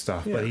 trucks, and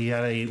stuff. Yeah. But he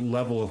had a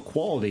level of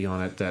quality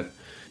on it that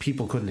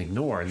people couldn't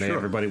ignore. And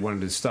everybody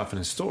wanted his stuff in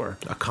his store.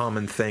 A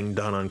common thing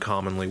done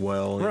uncommonly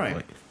well.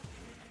 Right.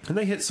 And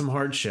they hit some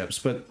hardships.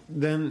 But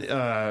then,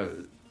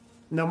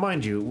 now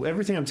mind you,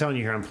 everything I'm telling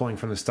you here, I'm pulling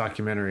from this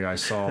documentary I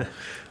saw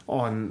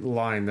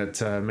online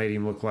that made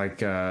him look like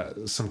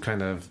some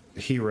kind of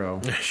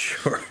hero.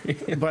 Sure.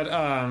 But,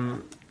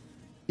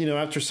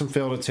 after some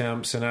failed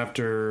attempts and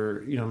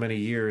after, many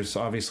years,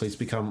 obviously it's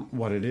become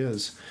what it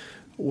is.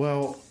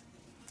 Well,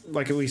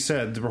 like we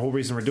said, the whole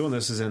reason we're doing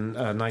this is in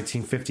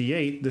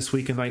 1958. This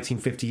week in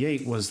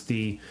 1958 was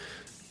the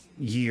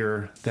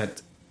year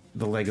that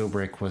the Lego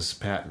brick was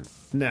patented.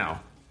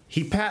 Now,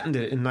 he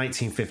patented it in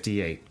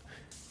 1958,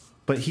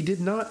 but he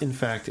did not, in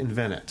fact,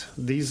 invent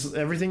it.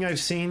 Everything I've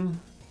seen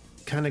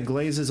kind of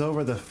glazes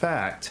over the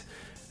fact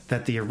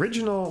that the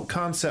original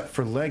concept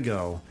for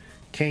Lego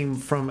came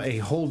from a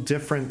whole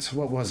different,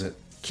 what was it?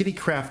 Kitty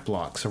Craft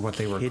blocks are what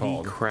they were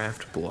called. Kitty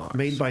Craft blocks.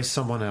 Made by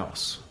someone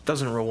else.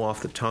 Doesn't roll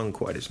off the tongue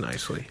quite as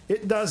nicely.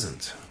 It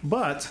doesn't.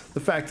 But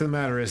the fact of the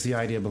matter is the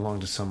idea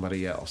belonged to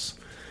somebody else.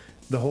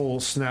 The whole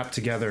snap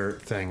together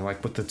thing,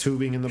 like with the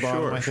tubing in the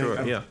bottom, I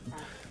think. Yeah.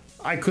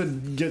 I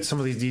could get some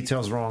of these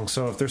details wrong,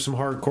 so if there's some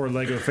hardcore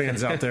Lego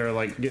fans out there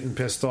like getting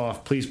pissed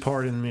off, please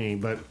pardon me.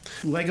 But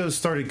Lego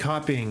started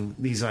copying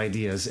these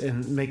ideas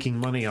and making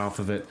money off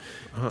of it,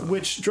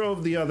 which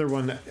drove the other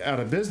one out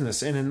of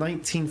business. And in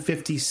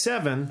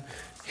 1957,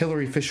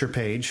 Hilary Fisher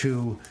Page,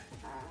 who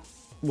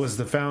was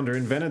the founder,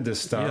 invented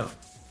this stuff,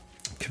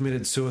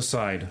 committed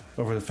suicide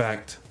over the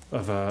fact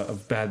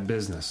of bad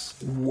business.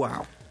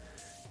 Wow.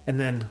 And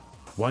then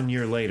 1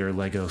 year later,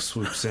 Lego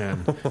swoops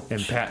in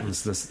and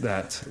patents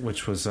that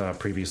which was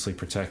previously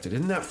protected.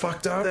 Isn't that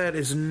fucked up? That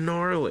is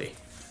gnarly.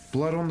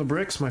 Blood on the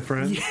bricks, my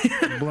friend.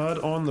 Yeah. Blood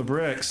on the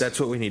bricks. That's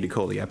what we need to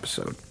call the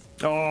episode.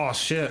 Oh,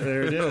 shit.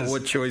 There it is.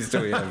 What choice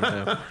do we have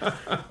now?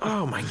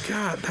 Oh, my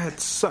God.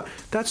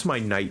 That's my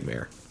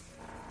nightmare.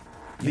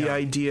 The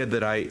idea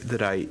that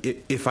I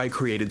if I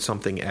created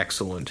something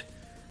excellent,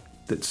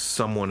 that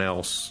someone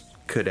else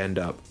could end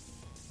up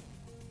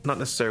not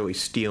necessarily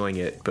stealing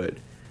it, but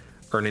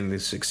earning the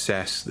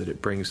success that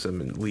it brings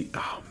them, and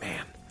oh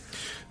man,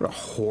 what a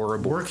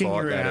horrible working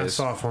thought your that ass is.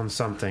 off on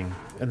something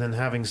and then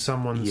having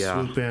someone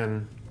swoop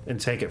in and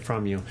take it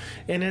from you,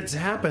 and it's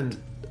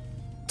happened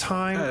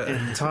time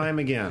and time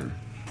again.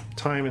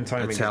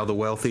 That's how the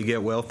wealthy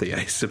get wealthy,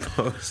 I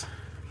suppose.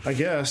 I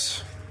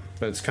guess,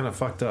 but it's kind of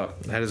fucked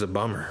up. That is a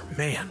bummer,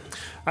 man.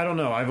 I don't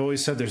know. I've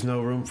always said there's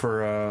no room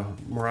for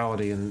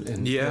morality in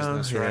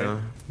business, right?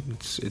 Yeah.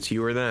 It's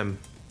you or them.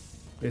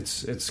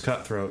 It's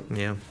cutthroat.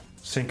 Yeah.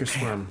 Sink or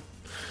swim.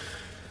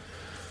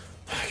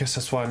 I guess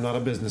that's why I'm not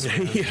a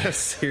businessman. Yeah,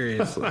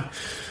 seriously.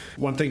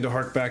 One thing to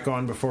hark back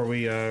on before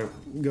we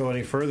go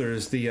any further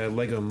is the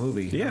Lego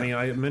movie. Yeah. I mean,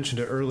 I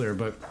mentioned it earlier,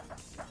 but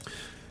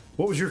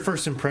what was your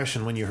first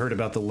impression when you heard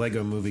about the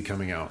Lego movie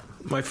coming out?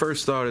 My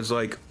first thought is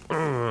like,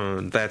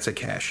 that's a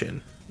cash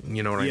in.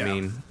 You know what I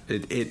mean?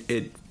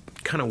 It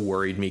kind of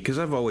worried me because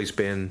I've always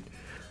been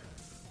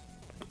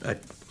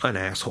an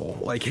asshole.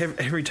 Like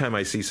every time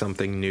I see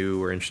something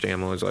new or interesting,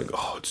 I'm always like,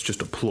 oh, it's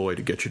just a ploy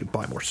to get you to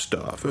buy more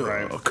stuff.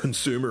 Right.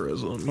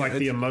 Consumerism. Like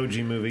the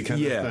Emoji Movie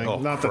kind of thing. Oh,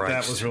 not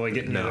that was really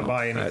getting you to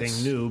buy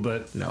anything new,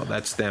 but... No,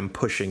 that's them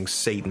pushing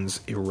Satan's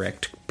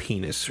erect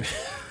penis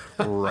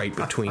right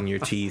between your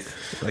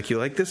teeth. Like, you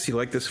like this? You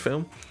like this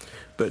film?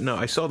 But no,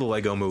 I saw the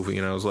Lego movie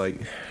and I was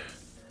like,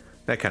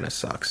 that kind of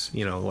sucks.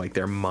 You know, like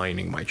they're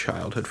mining my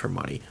childhood for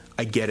money.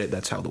 I get it.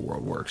 That's how the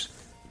world works.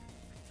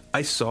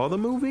 I saw the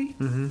movie.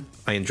 Mm-hmm.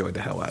 I enjoyed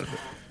the hell out of it.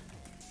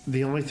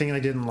 The only thing I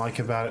didn't like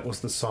about it was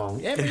the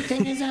song.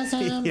 Everything is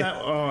awesome.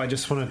 Yeah. I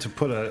just wanted to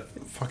put a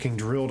fucking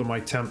drill to my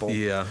temple.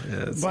 Yeah.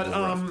 But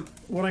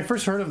when I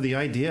first heard of the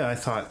idea, I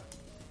thought,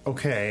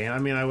 okay, I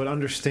mean, I would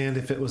understand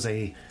if it was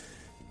a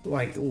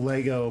like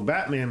Lego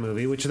Batman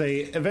movie, which they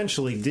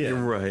eventually did.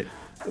 Right.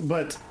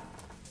 But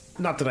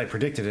not that I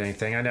predicted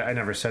anything. I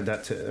never said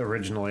that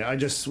originally. I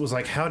just was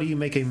like, how do you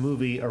make a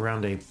movie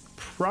around a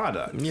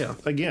product? Yeah.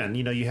 Again,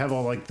 you have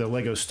all like the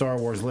Lego Star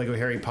Wars, Lego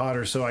Harry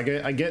Potter, so I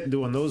get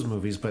doing those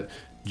movies, but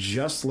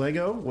just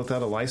Lego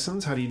without a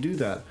license? How do you do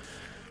that?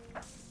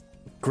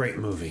 Great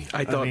movie.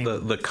 I thought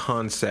the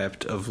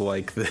concept of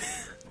like the...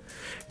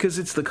 Because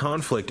it's the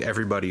conflict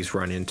everybody's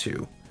run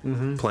into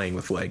playing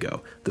with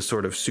Lego. The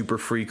sort of super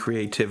free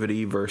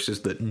creativity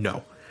versus the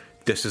no.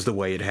 This is the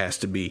way it has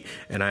to be.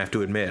 And I have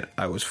to admit,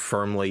 I was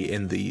firmly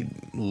in the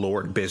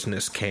Lord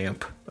business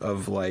camp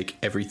of like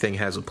everything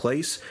has a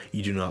place.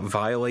 You do not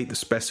violate the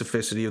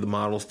specificity of the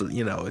models.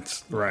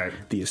 It's right.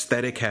 The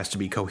aesthetic has to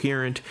be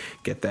coherent.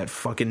 Get that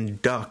fucking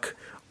duck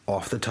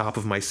off the top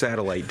of my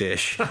satellite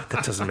dish.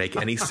 That doesn't make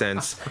any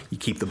sense. You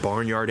keep the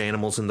barnyard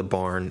animals in the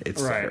barn,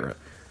 etc. Right.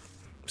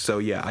 So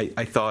yeah,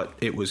 I thought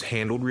it was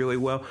handled really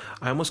well.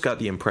 I almost got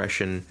the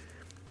impression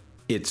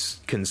its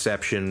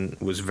conception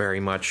was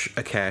very much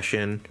a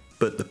cash-in,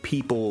 but the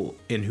people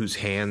in whose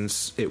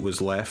hands it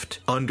was left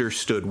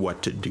understood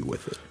what to do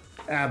with it.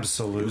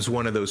 Absolutely. It was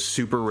one of those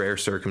super rare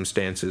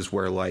circumstances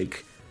where,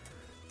 like,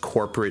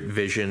 corporate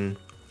vision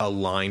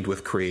aligned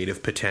with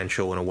creative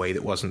potential in a way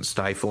that wasn't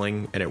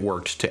stifling, and it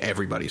worked to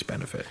everybody's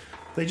benefit.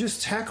 They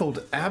just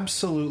tackled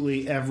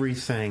absolutely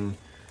everything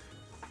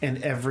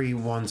and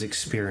everyone's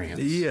experience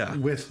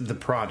with the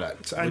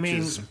product. Which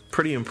is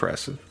pretty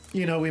impressive.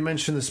 We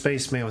mentioned the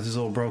spaceman with his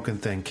little broken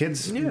thing.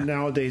 Kids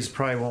nowadays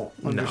probably won't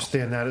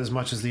understand that as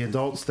much as the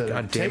adults that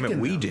God damn it,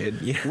 we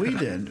did. Yeah. We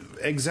did,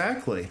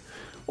 exactly.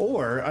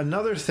 Or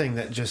another thing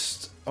that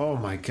just, oh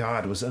my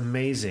God, was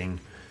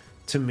amazing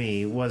to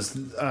me was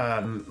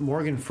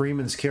Morgan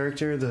Freeman's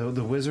character,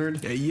 the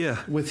wizard.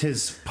 With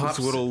his pops,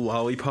 his little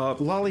lollipop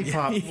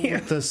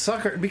with the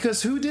sucker.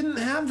 Because who didn't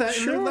have that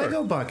in their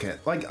Lego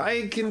bucket? Like,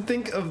 I can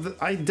think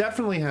of... I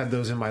definitely had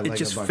those in my Lego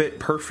bucket. It just fit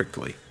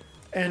perfectly.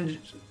 And...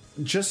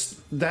 just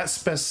that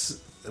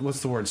what's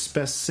the word?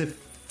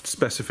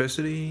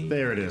 Specificity?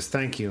 There it is.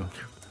 Thank you.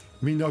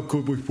 Me not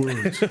good with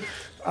words.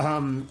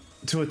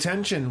 To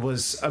attention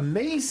was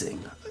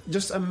amazing.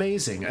 Just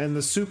amazing. And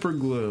the super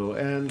glue.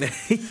 And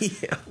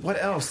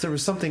what else? There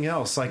was something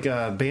else, like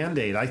a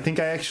Band-Aid. I think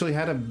I actually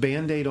had a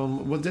Band-Aid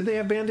on... Well, did they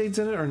have Band-Aids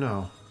in it or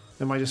no?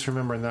 Am I just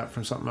remembering that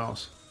from something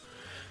else?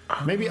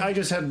 Maybe I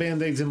just had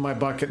Band-Aids in my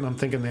bucket and I'm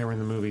thinking they were in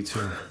the movie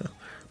too.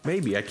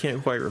 Maybe. I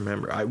can't quite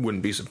remember. I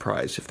wouldn't be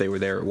surprised if they were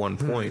there at one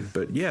point.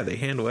 But yeah, they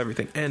handle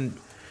everything. And,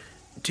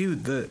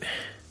 dude, the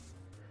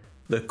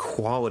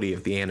quality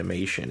of the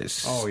animation is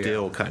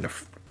still kind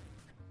of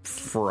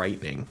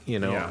frightening,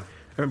 Yeah.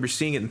 I remember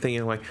seeing it and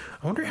thinking, like,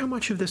 I wonder how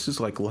much of this is,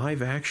 like,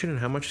 live action and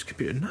how much is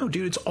computer. No,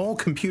 dude, it's all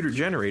computer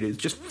generated. It's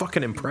just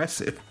fucking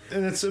impressive.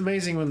 And it's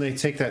amazing when they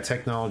take that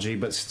technology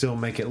but still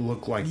make it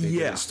look like they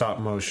did stop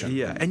motion.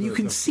 Yeah, and you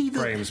can see the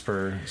frames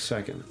per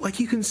second. Like,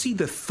 you can see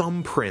the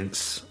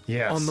thumbprints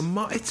on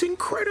the it's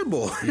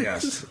incredible.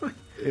 Yes.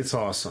 It's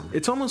awesome.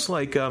 It's almost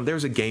like there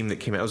was a game that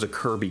came out. It was a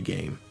Kirby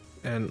game.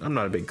 And I'm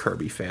not a big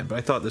Kirby fan, but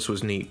I thought this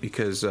was neat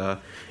because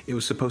it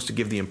was supposed to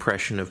give the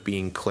impression of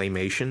being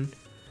claymation.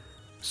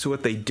 So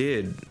what they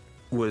did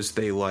was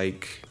they,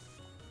 like,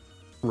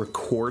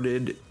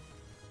 recorded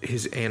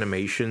his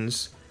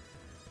animations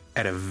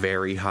at a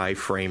very high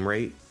frame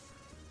rate,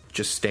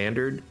 just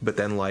standard, but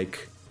then,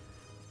 like,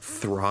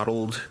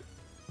 throttled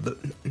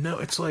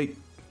it's like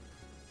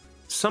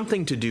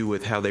something to do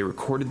with how they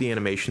recorded the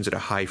animations at a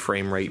high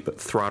frame rate, but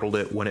throttled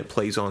it when it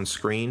plays on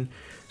screen,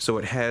 so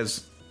it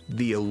has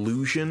the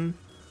illusion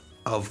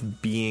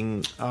of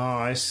being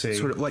I see,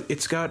 sort of like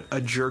it's got a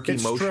jerky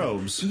motion.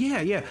 Strobes.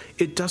 Yeah.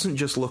 It doesn't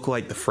just look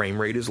like the frame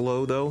rate is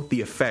low, though.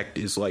 The effect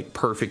is like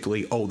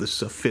perfectly, this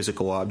is a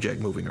physical object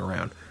moving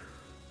around.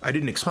 I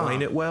didn't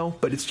explain it well,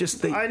 but it's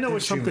just I know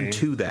there's something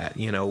to that,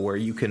 where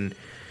you can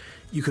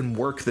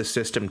work the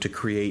system to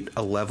create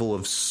a level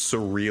of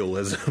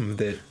surrealism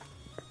that.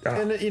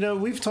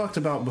 And we've talked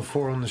about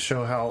before on the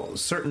show how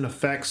certain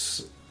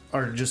effects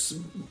are just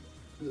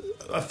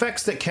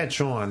effects that catch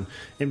on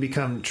and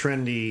become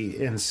trendy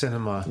in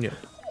cinema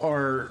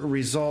are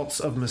results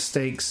of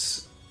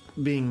mistakes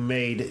being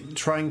made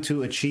trying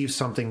to achieve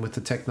something with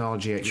the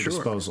technology at your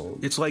disposal.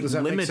 It's like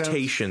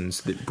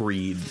limitations that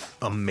breed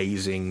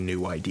amazing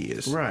new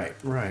ideas. Right.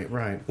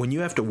 When you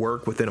have to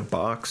work within a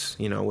box,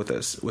 with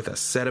a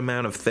set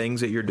amount of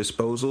things at your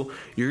disposal,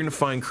 you're going to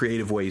find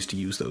creative ways to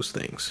use those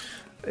things.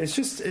 It's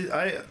just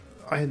I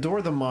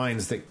adore the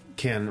minds that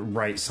can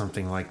write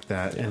something like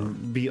that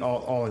and be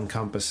all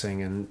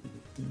encompassing and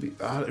be,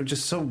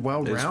 just so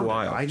well rounded.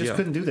 I just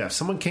couldn't do that. If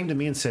someone came to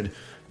me and said,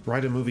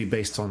 write a movie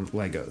based on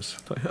Legos.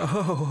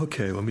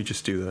 Okay, let me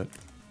just do that.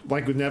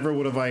 Like, never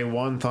would have I,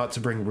 one, thought to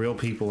bring real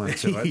people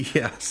into it.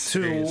 Yes,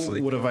 Two, seriously.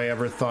 would have I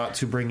ever thought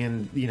to bring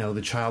in,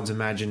 the child's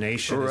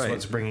imagination is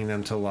what's bringing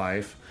them to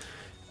life.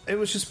 It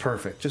was just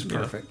perfect. Just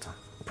perfect. Yeah.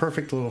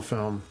 Perfect little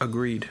film.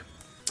 Agreed.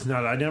 No,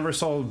 I never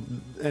saw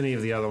any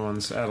of the other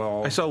ones at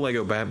all. I saw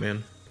Lego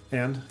Batman.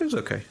 And? It was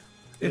okay.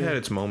 It had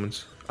its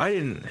moments. I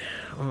didn't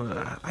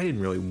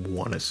really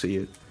want to see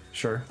it.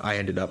 Sure. I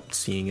ended up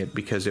seeing it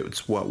because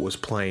it's what was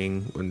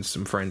playing when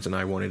some friends and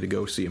I wanted to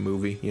go see a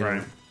movie. You know?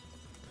 Right.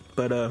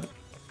 But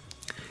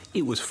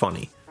it was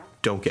funny.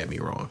 Don't get me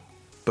wrong.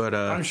 But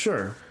I'm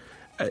sure.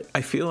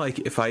 I feel like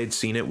if I had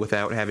seen it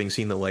without having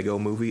seen the Lego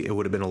movie, it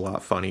would have been a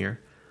lot funnier.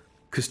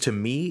 Because to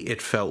me,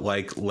 it felt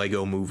like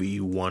Lego Movie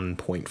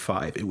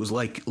 1.5. It was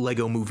like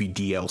Lego Movie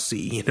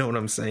DLC. You know what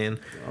I'm saying?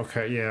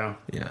 Okay, yeah.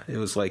 Yeah, it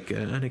was like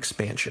an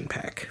expansion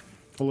pack.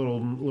 A little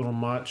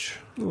much.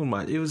 A little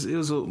much. It was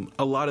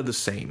a lot of the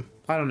same.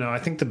 I don't know. I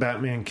think the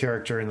Batman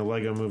character in the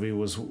Lego movie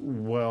was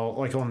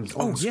on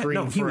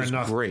screen he for was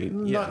enough. Great.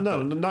 Yeah,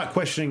 not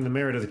questioning the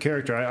merit of the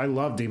character. I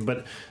loved him,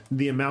 but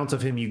the amount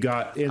of him you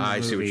got in the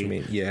movie see what you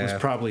mean. Yeah. was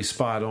probably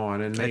spot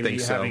on. And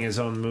maybe having so. his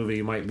own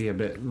movie might be a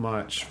bit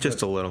much.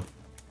 Just a little.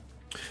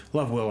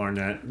 Love Will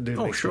Arnett. Dude,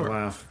 makes me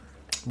laugh.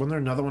 Wasn't there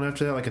another one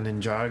after that, like a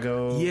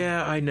Ninjago?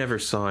 Yeah, I never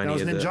saw any of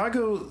that. Was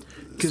Ninjago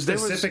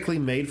specifically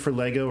made for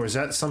Lego, or is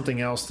that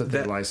something else that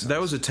they licensed?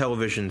 That was a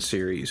television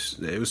series.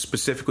 It was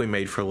specifically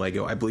made for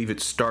Lego. I believe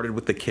it started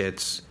with the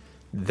kits,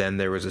 then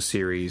there was a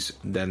series,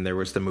 then there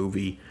was the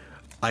movie.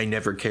 I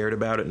never cared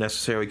about it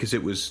necessarily because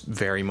it was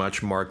very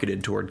much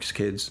marketed towards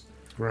kids.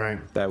 Right.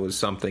 That was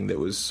something that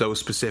was so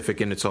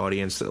specific in its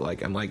audience that,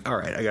 like, I'm like, all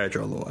right, I gotta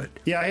draw the line.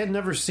 Yeah, I had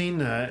never seen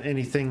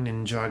anything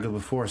Ninjago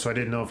before, so I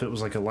didn't know if it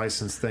was like a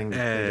licensed thing that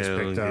they just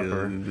picked up,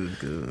 or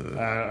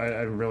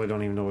I really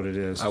don't even know what it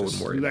is. I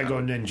wouldn't worry about Lego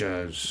it.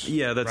 Ninjas.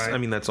 Yeah, that's. Right? I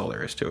mean, that's all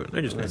there is to it.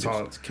 That's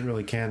all it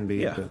really can be.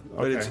 Yeah,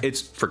 but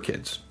it's for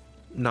kids.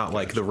 Not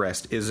like the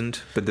rest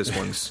isn't, but this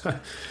one's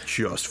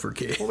just for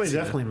kids. Well, they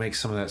definitely make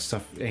some of that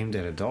stuff aimed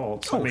at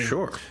adults. Oh,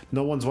 sure.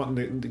 No one's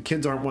the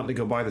kids aren't wanting to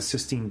go by the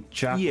Sistine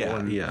Chapel.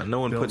 Yeah. No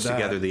one puts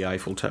together the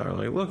Eiffel Tower.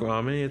 Like, look,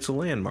 Mommy, it's a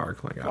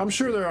landmark. Like, I'm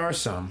sure there are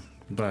some,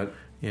 but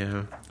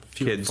yeah,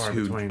 kids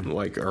who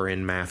like are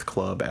in math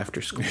club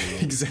after school.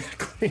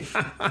 Exactly.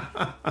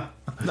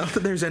 Not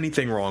that there's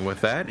anything wrong with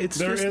that. It's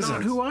just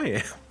not who I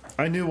am.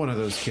 I knew one of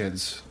those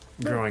kids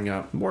growing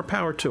up. More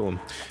power to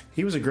him.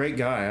 He was a great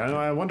guy.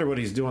 I wonder what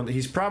he's doing.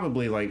 He's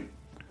probably like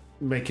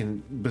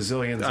making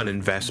bazillions an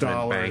investment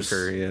dollars,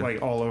 banker,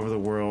 like all over the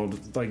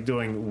world, like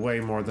doing way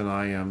more than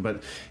I am.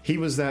 But he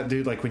was that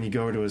dude. Like when you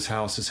go to his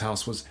house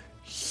was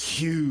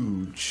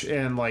huge,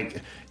 and like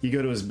you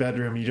go to his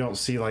bedroom, you don't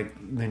see like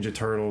Ninja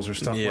Turtles or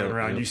stuff laying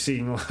around. You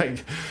see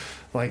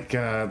like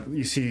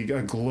you see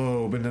a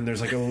globe, and then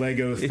there's like a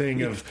Lego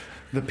thing of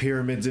the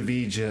pyramids of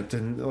Egypt,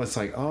 and it's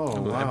like, oh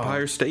wow.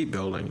 Empire State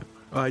Building.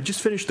 I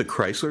just finished the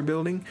Chrysler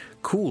Building.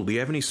 Cool. Do you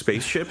have any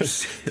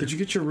spaceships? Did you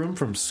get your room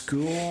from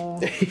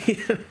school?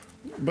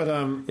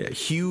 But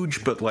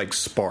huge but like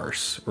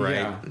sparse,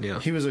 right?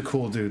 Yeah. He was a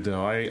cool dude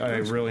though. I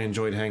really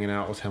enjoyed hanging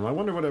out with him. I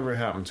wonder whatever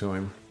happened to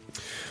him.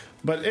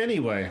 But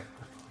anyway,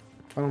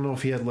 I don't know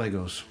if he had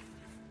Legos.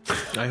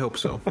 I hope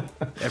so.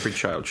 Every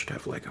child should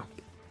have Lego.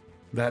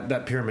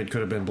 That pyramid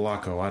could have been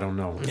Blocko, I don't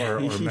know,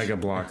 or Mega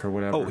Block or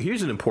whatever. Oh,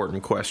 here's an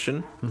important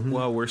question. Mm-hmm.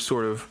 While we're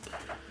sort of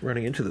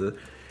running into the...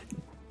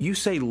 You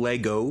say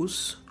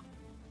Legos.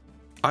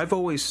 I've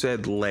always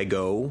said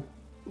Lego,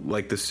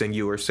 like the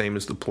singular, same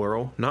as the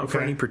plural. Not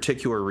for any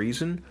particular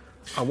reason.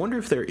 I wonder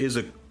if there is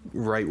a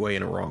right way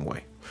and a wrong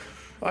way.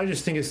 I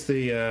just think it's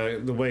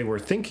the way we're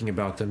thinking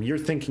about them. You're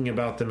thinking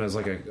about them as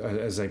like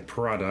as a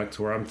product,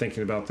 where I'm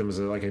thinking about them as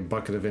like a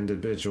bucket of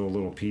individual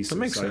little pieces. That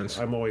makes sense.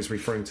 I'm always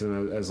referring to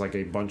them as like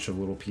a bunch of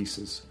little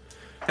pieces.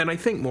 And I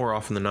think more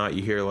often than not,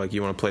 you hear like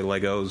you want to play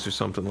Legos or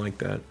something like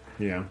that.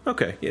 Yeah.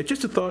 Okay. Yeah,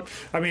 just a thought.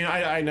 I mean,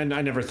 I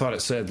never thought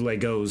it said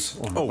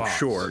Legos on the box.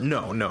 Sure.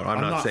 No, I'm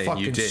not saying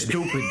you did.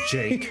 Stupid,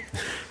 Jake.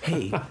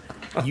 Hey,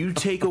 you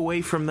take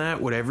away from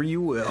that whatever you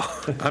will.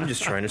 I'm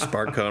just trying to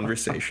spark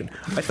conversation.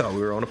 I thought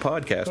we were on a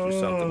podcast or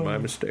something. My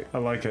mistake. I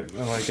like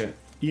it.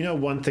 You know,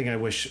 one thing I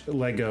wish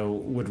Lego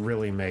would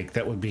really make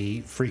that would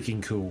be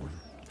freaking cool.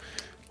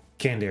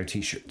 Canned Air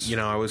t-shirts. You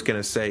know, I was going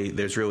to say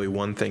there's really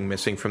one thing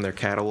missing from their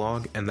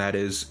catalog, and that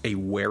is a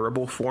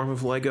wearable form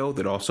of Lego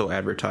that also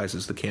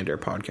advertises the Canned Air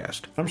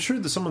podcast. I'm sure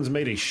that someone's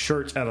made a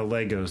shirt out of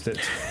Legos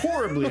that's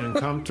horribly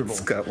uncomfortable. It's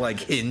got like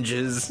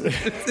hinges.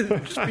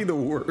 It'd just be the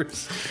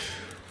worst.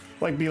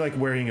 Be like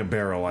wearing a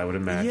barrel, I would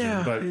imagine.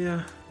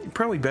 Yeah. You're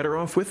probably better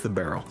off with the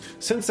barrel.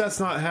 Since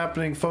that's not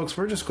happening, folks,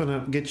 we're just going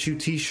to get you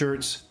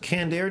t-shirts,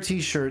 Canned Air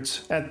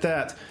t-shirts at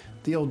that.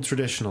 The old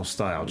traditional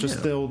style,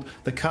 just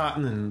the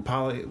cotton and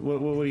poly.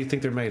 What do you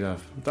think they're made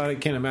of? I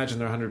can't imagine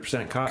they're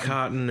 100% cotton.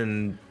 Cotton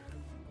and.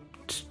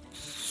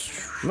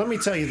 Let me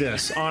tell you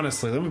this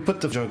honestly. Let me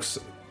put the jokes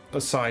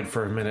aside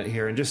for a minute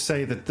here and just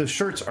say that the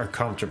shirts are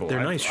comfortable.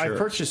 They're nice shirts. I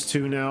purchased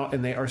 2 now,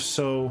 and they are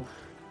so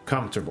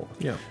comfortable.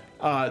 Yeah.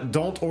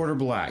 Don't order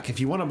black.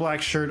 If you want a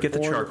black shirt, get the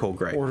charcoal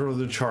gray. Order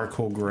the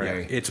charcoal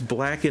gray. Yeah, it's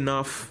black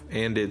enough,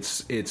 and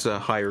it's a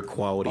higher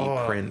quality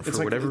print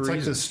for whatever reason.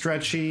 It's like the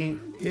stretchy.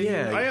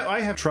 Yeah,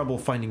 I have trouble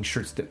finding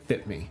shirts that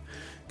fit me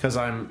because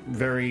I'm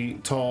very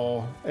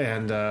tall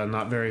and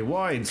not very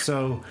wide.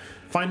 So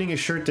finding a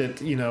shirt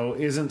that,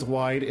 isn't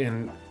wide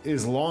and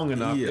is long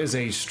enough is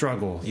a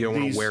struggle. You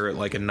don't want to wear it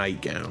like a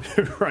nightgown.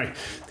 Right.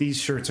 These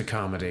shirts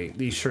accommodate.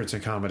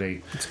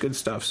 It's good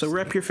stuff. So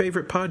rep your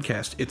favorite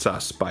podcast. It's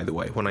us, by the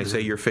way. When I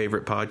say your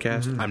favorite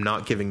podcast, I'm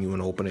not giving you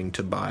an opening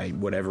to buy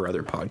whatever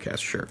other podcast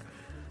shirt.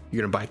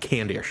 You're going to buy a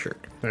Canned Air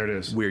shirt. There it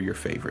is. We're your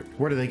favorite.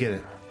 Where do they get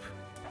it?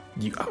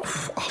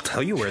 I'll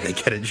tell you where they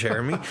get it,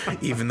 Jeremy.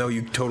 Even though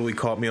you totally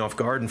caught me off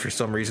guard and for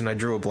some reason I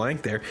drew a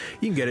blank there,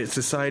 you can get it at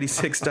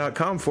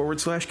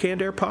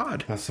society6.com/Canned Air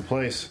Pod. That's the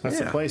place.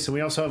 The place. And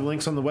we also have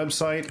links on the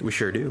website. We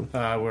sure do.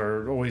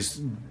 We're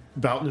always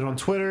bouting it on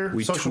Twitter,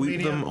 we social tweet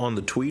media. them on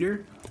the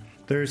tweeter.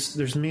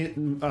 There's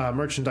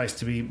merchandise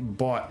to be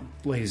bought,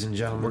 ladies and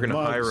gentlemen. We're going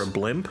to hire a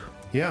blimp.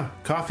 Yeah.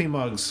 Coffee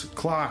mugs,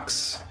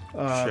 clocks.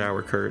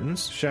 Shower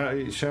curtains.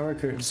 Shower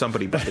curtains.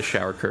 Somebody buy the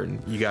shower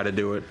curtain. You got to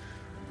do it.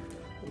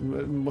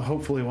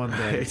 Hopefully one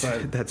day.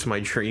 But that's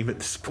my dream at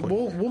this point.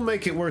 We'll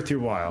make it worth your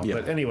while. Yep.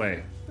 But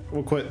anyway,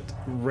 we'll quit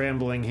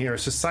rambling here.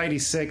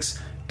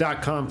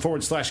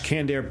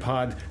 Society6.com/Canned Air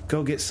Pod.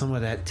 Go get some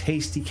of that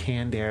tasty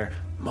Canned Air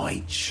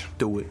merch.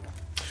 Do it.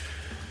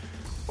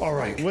 All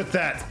right, with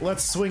that,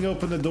 let's swing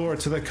open the door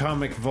to the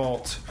comic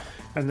vault.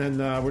 And then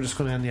we're just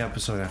going to end the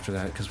episode after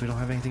that because we don't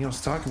have anything else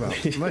to talk about.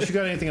 Unless you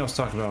got anything else to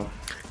talk about.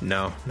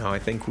 No, I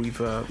think we've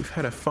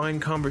had a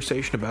fine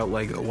conversation about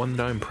Lego, one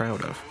that I'm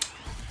proud of.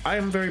 I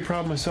am very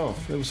proud of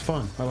myself. It was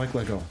fun. I like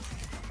Lego.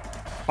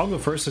 I'll go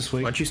first this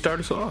week. Why don't you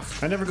start us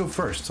off? I never go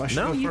first. I should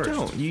go first. No, you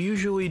don't. You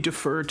usually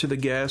defer to the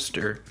guest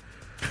or...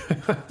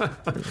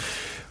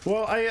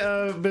 Well,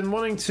 I've been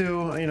wanting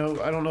to, I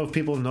don't know if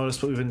people have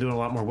noticed, but we've been doing a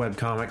lot more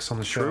webcomics on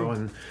the show.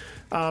 True.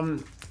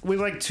 And we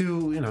like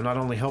to, not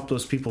only help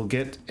those people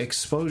get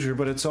exposure,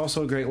 but it's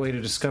also a great way to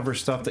discover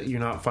stuff that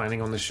you're not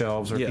finding on the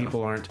shelves or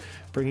people aren't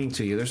bringing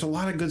to you. There's a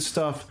lot of good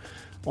stuff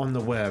on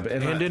the web.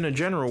 And in a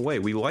general way,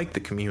 we like the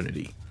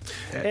community.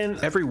 And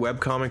every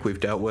webcomic we've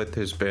dealt with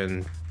has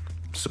been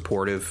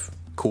supportive,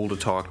 cool to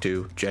talk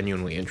to,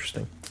 genuinely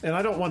interesting. And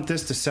I don't want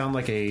this to sound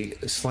like a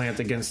slant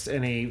against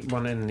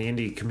anyone in the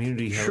indie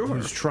community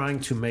who's trying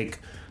to make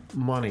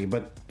money.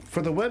 But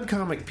for the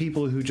webcomic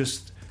people who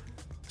just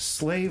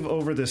slave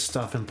over this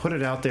stuff and put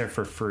it out there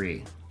for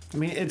free, I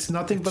mean, it's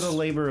nothing but a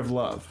labor of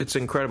love. It's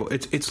incredible.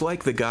 It's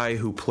like the guy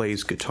who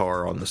plays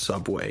guitar on the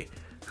subway,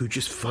 who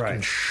just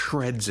fucking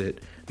shreds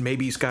it.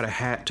 Maybe he's got a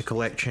hat to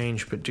collect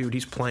change, but dude,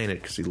 he's playing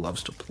it because he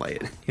loves to play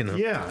it.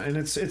 Yeah, and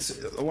it's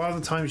a lot of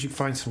the times you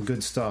find some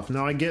good stuff.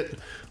 Now, I get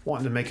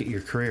wanting to make it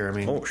your career. I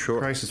mean,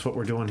 Christ, it's what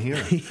we're doing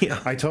here.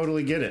 Yeah. I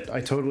totally get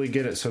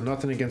it. So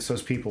nothing against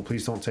those people.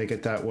 Please don't take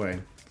it that way.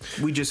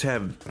 We just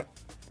have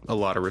a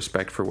lot of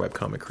respect for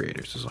webcomic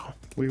creators is all.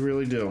 We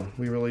really do.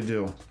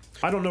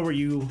 I don't know where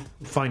you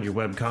find your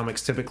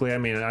webcomics typically. I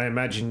mean, I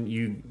imagine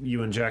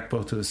you and Jack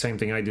both do the same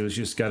thing I do, is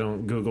you just go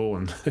on Google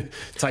and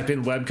type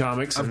in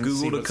webcomics and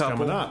see what's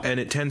coming up. And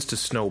it tends to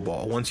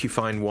snowball. Once you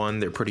find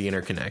one, they're pretty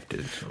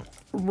interconnected. So.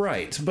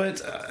 Right,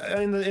 but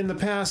in the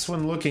past,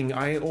 when looking,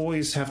 I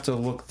always have to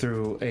look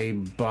through a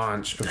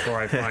bunch before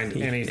I find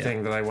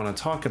anything that I want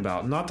to talk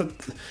about. Not that,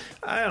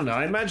 I don't know,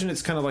 I imagine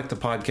it's kind of like the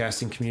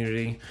podcasting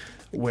community,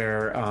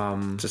 where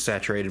it's a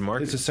saturated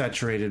market.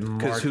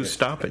 Because who's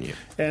stopping you?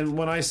 And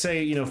when I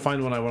say,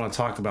 find what I want to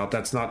talk about,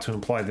 that's not to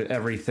imply that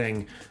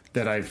everything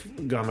that I've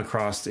come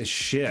across is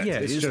shit. Yeah,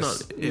 it's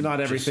just not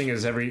everything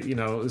is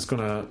is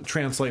going to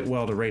translate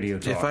well to radio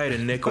talk. If I had a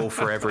nickel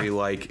for every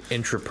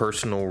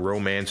intrapersonal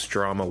romance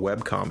drama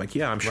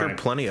webcomic, I'm sure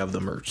plenty of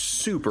them are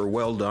super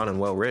well done and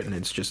well written.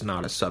 It's just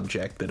not a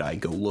subject that I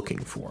go looking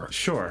for.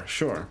 Sure.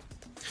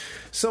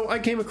 So I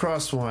came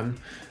across one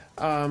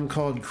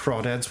called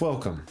Crawdads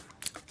Welcome.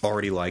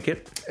 Already like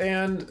it.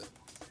 And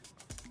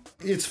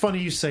it's funny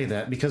you say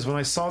that, because when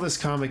I saw this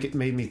comic, it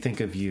made me think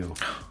of you.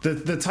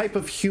 The type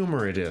of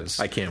humor it is.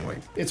 I can't wait.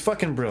 It's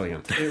fucking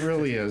brilliant. It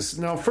really is.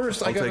 Now,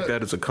 first, I'll take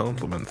that as a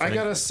compliment. I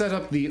gotta set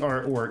up the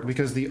artwork,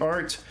 because the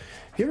art...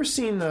 You ever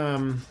seen...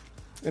 and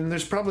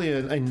there's probably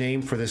a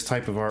name for this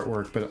type of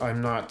artwork, but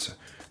I'm not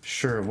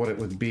sure of what it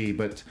would be.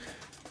 But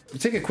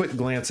take a quick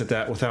glance at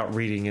that without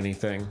reading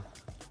anything.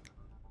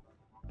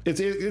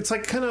 It's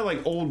like kind of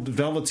like old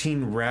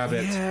Velveteen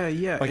Rabbit.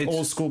 Yeah. Like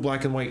old school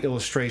black and white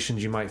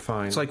illustrations you might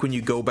find. It's like when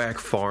you go back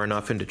far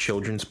enough into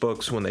children's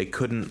books when they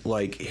couldn't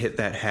hit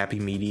that happy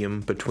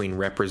medium between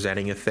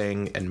representing a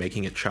thing and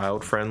making it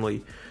child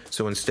friendly.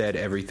 So instead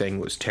everything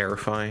was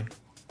terrifying.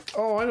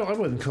 Oh, I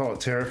wouldn't call it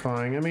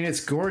terrifying. I mean,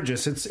 it's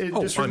gorgeous. It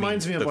just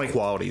reminds me of the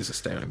quality is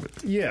astounding.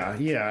 But... Yeah.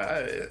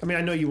 I mean,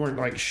 I know you weren't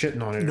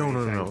shitting on it. No,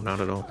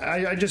 not at all.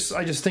 I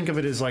just think of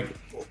it as like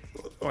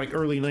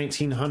early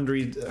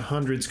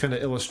 1900s kind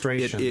of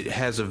illustration. It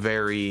has a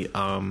very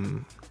I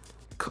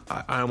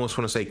almost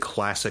want to say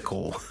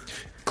classical.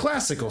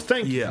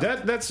 Thank you.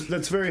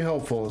 That's very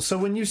helpful. So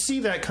when you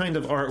see that kind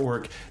of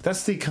artwork,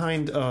 that's the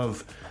kind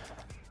of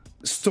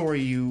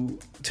story you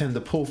tend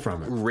to pull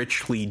from it.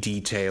 Richly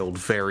detailed,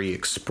 very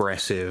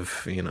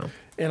expressive,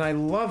 And I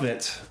love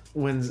it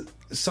when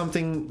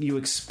something you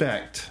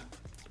expect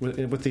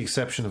with the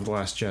exception of The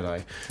Last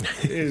Jedi,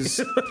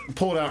 is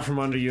pulled out from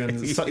under you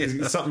and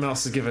something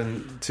else is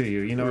given to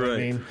you. You know what I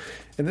mean?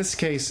 In this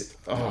case,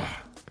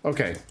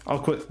 okay, I'll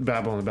quit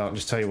babbling about it and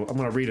just tell you. I'm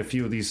going to read a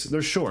few of these.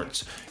 They're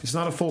shorts. It's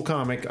not a full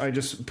comic. I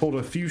just pulled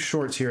a few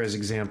shorts here as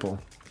example.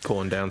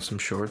 Pulling down some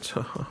shorts.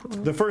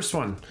 The first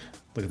one,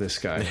 look at this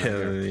guy.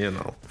 You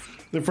know.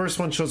 The first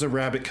one shows a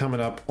rabbit coming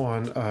up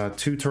on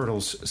two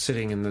turtles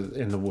sitting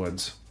in the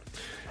woods.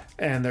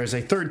 And there's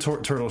a third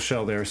turtle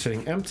shell there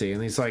sitting empty.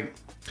 And he's like,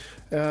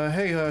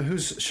 hey,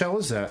 whose shell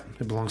is that?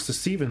 It belongs to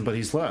Steven, but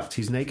he's left.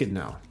 He's naked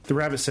now. The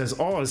rabbit says,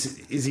 oh,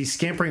 is he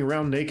scampering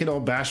around naked,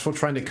 all bashful,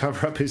 trying to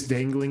cover up his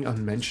dangling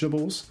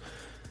unmentionables?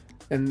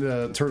 And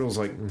the turtle's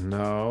like,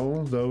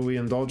 no, though we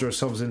indulge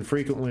ourselves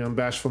infrequently on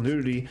bashful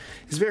nudity,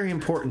 it's very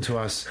important to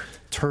us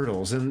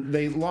turtles. And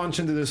they launch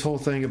into this whole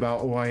thing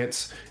about why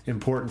it's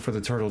important for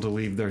the turtle to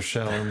leave their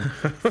shell and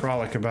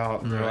frolic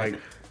about. And they're like,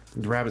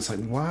 the rabbit's like,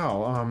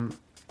 wow,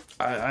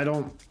 I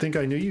don't think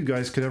I knew you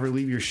guys could ever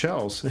leave your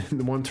shells. And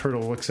the one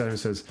turtle looks at him and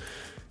says,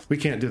 we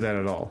can't do that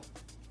at all.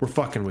 We're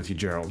fucking with you,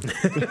 Gerald.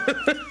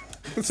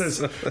 It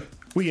says,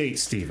 we ate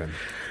Steven.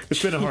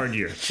 It's been a hard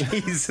year.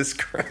 Jesus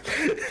Christ.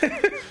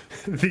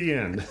 The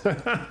end.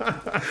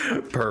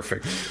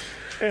 Perfect.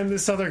 And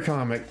this other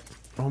comic,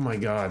 oh my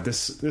God,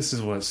 this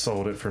is what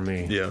sold it for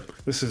me. Yeah.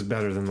 This is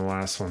better than the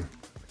last one.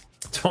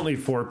 It's only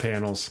 4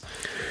 panels.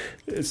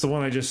 It's the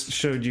one I just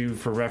showed you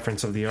for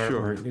reference of the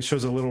artwork. Sure. It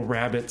shows a little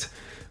rabbit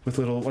with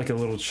a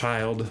little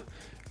child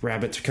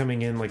rabbit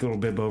coming in like little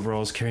bib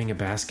overalls carrying a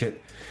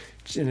basket.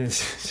 And it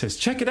says,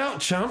 check it out,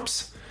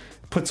 chumps.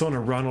 Puts on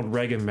a Ronald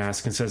Reagan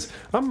mask and says,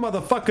 I'm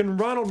motherfucking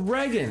Ronald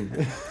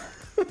Reagan.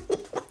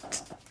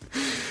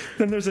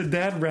 Then there's a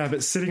dad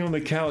rabbit sitting on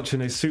the couch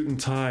in a suit and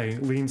tie,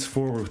 leans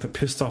forward with a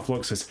pissed off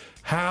look, says,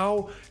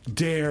 how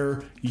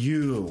dare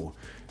you?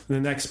 The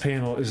next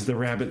panel is the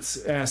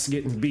rabbit's ass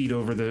getting beat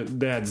over the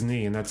dad's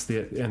knee, and that's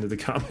the end of the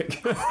comic.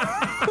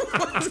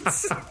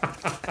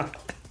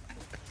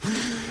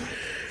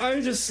 I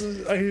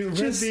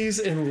read these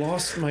and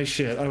lost my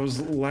shit. I was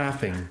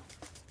laughing.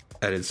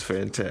 That is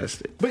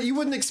fantastic. But you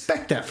wouldn't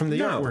expect that from the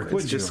artwork, would you?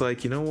 It's just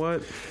like, you know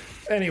what?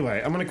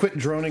 Anyway, I'm going to quit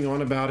droning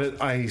on about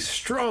it. I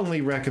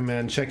strongly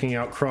recommend checking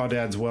out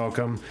Crawdads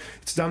Welcome.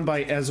 It's done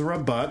by Ezra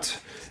Butt,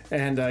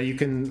 and you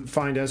can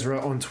find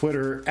Ezra on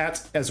Twitter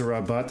at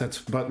Ezra Butt. That's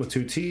Butt with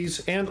 2 T's,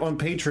 and on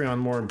Patreon,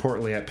 more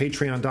importantly, at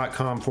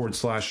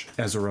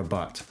patreon.com/Ezra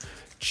Butt.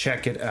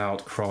 Check it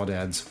out,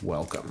 Crawdads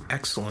Welcome.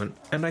 Excellent,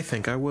 and I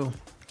think I will.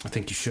 I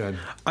think you should.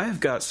 I have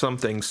got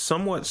something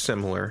somewhat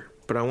similar,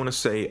 but I want to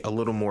say a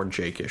little more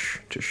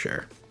Jake-ish to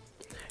share.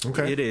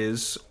 Okay. It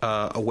is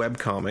a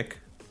webcomic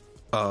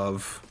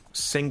of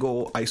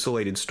single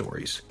isolated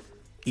stories.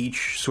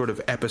 Each sort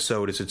of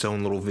episode is its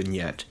own little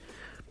vignette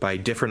by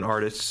different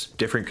artists,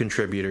 different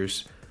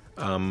contributors,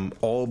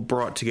 all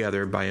brought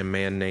together by a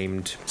man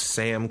named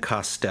Sam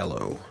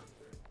Costello.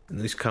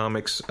 And this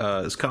comic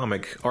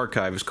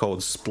archive is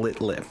called Split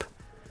Lip.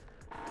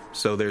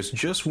 So there's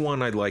just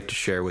one I'd like to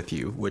share with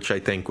you, which I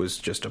think was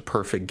just a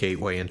perfect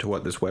gateway into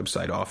what this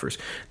website offers.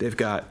 They've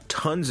got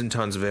tons and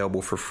tons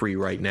available for free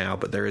right now,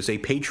 but there is a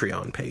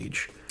Patreon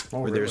page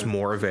where there's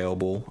more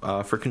available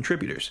for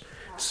contributors.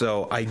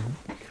 So I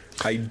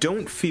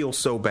don't feel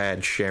so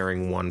bad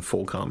sharing one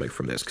full comic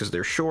from this, because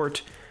they're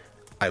short.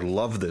 I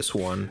love this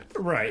one.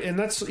 Right, and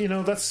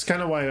that's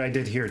kind of why I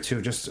did here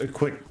too. Just a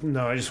quick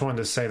no, I just wanted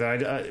to say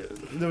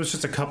that there was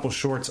just a couple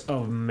shorts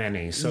of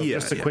many, so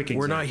just a quick example.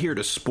 We're not here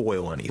to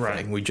spoil anything.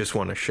 Right. We just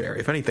want to share.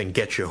 If anything,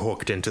 get you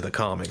hooked into the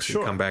comics.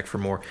 Sure. You come back for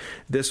more.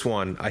 This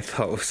one I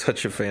thought was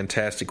such a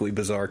fantastically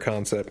bizarre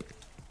concept.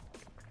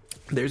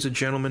 There's a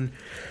gentleman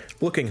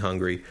looking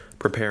hungry,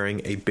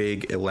 preparing a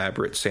big,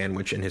 elaborate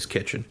sandwich in his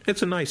kitchen.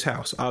 It's a nice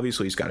house.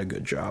 Obviously, he's got a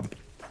good job.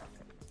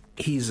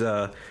 He's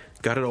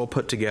got it all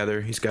put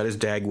together. He's got his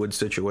Dagwood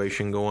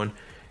situation going.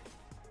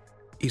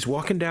 He's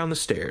walking down the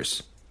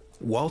stairs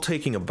while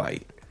taking a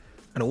bite,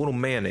 and a little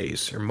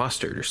mayonnaise or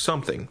mustard or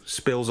something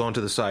spills onto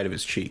the side of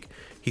his cheek.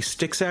 He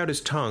sticks out his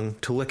tongue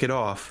to lick it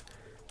off,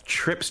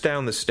 trips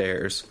down the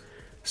stairs,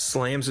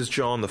 slams his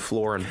jaw on the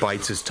floor, and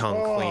bites his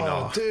tongue clean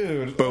off.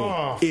 Dude. Boom.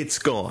 Oh, it's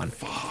gone.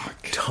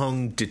 Fuck.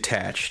 Tongue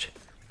detached.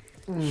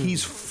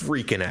 He's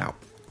freaking out.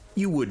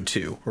 You would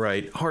too,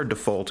 right? Hard to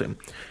fault him.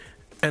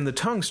 And the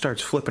tongue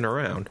starts flipping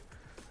around.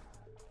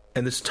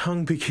 And this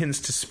tongue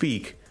begins to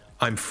speak.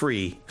 I'm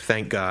free.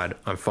 Thank God.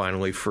 I'm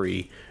finally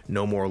free.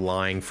 No more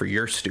lying for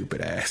your stupid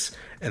ass.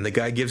 And the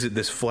guy gives it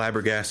this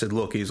flabbergasted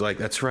look. He's like,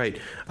 that's right.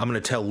 I'm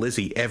going to tell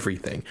Lizzie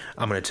everything.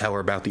 I'm going to tell her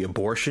about the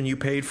abortion you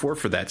paid for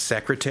that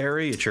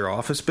secretary at your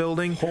office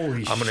building.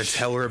 Holy I'm going to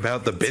tell her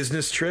about the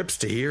business trips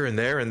to here and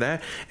there and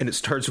that. And it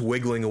starts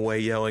wiggling away,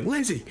 yelling,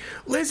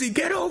 Lizzie,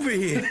 get over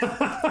here.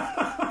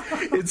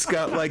 It's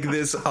got like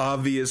this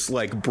obvious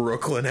like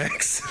Brooklyn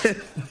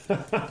accent.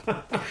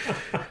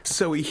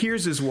 So he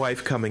hears his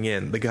wife coming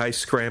in. The guy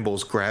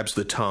scrambles, grabs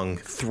the tongue,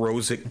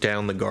 throws it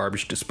down the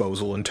garbage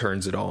disposal and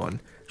turns it on.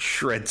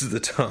 Shreds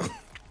the tongue.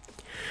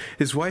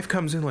 His wife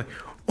comes in like,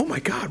 oh my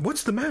God,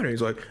 what's the matter?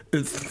 He's like,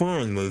 it's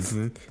fine,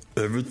 Lizzie.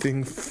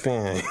 Everything's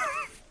fine.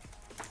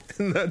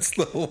 And that's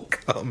the whole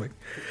comic.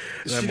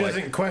 And she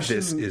doesn't question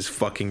this is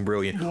fucking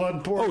brilliant.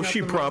 Blood pouring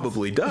she out the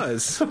probably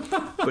does.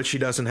 But she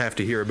doesn't have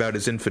to hear about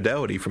his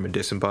infidelity from a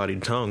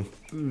disembodied tongue.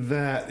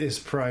 That is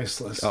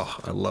priceless. Oh,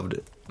 I loved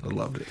it.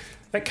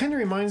 That kind of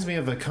reminds me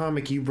of a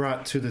comic you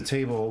brought to the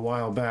table a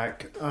while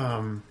back.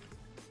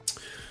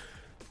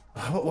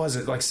 What was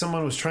it? Like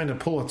someone was trying to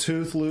pull a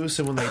tooth loose,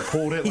 and when they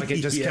pulled it, like it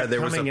just kept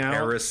coming out.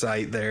 There was a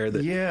parasite there.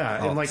 That,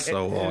 and like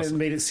so and awesome. it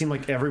made it seem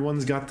like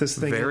everyone's got this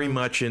thing. Very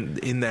much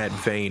in that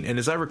vein. And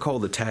as I recall,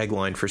 the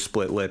tagline for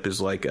Split Lip is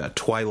like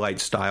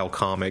Twilight-style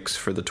comics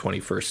for the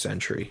 21st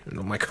century. And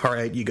I'm like, all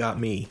right, you got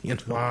me. You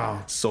know?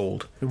 Wow.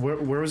 Sold. And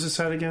where was this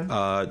at again?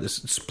 This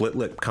Split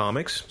Lip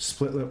Comics.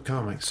 Split Lip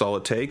Comics. That's all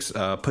it takes.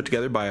 Put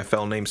together by a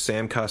fellow named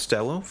Sam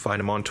Costello. Find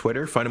him on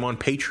Twitter. Find him on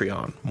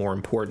Patreon, more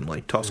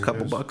importantly. Toss a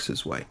couple bucks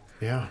his way.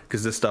 Yeah.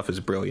 Because this stuff is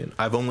brilliant.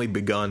 I've only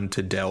begun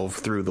to delve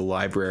through the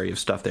library of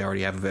stuff they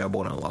already have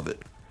available, and I love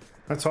it.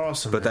 That's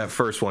awesome. But that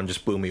first one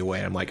just blew me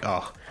away. I'm like,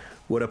 oh,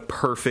 what a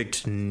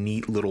perfect,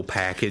 neat little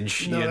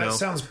package. No, you know? That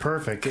sounds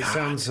perfect. It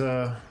sounds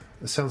like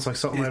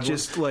something I'd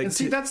just like. And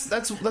see, that's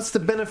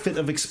the benefit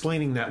of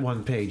explaining that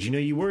one page. You know,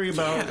 you worry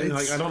about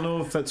like I don't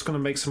know if that's going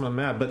to make someone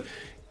mad, but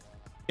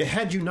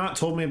had you not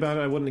told me about it,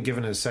 I wouldn't have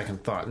given it a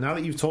second thought. Now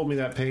that you've told me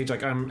that page,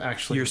 like I'm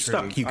actually you're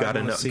intrigued. stuck. You got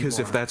to know, because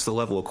if that's the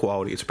level of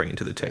quality it's bringing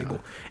to the table,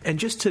 and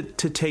just to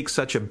take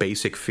such a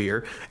basic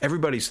fear,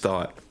 everybody's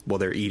thought, well,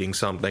 they're eating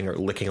something or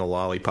licking a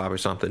lollipop or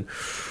something.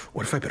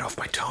 What if I bit off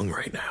my tongue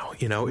right now?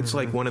 You know, it's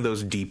like one of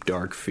those deep,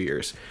 dark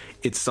fears.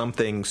 It's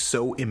something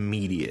so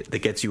immediate that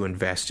gets you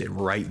invested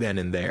right then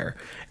and there,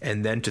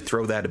 and then to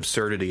throw that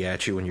absurdity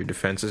at you when your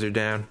defenses are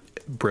down,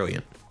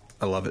 brilliant.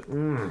 I love it.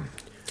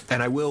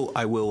 And I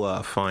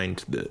will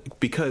find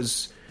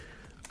because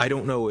I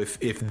don't know if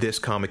this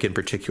comic in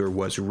particular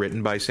was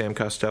written by Sam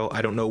Costello.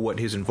 I don't know what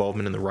his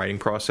involvement in the writing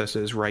process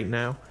is right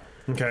now.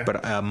 Okay.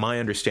 But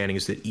my understanding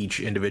is that each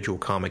individual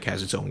comic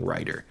has its own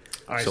writer.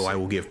 I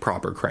will give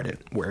proper credit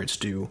where it's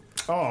due.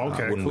 Oh,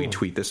 okay. When we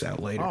tweet this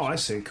out later. Oh, I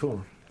see.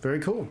 Cool. Very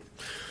cool.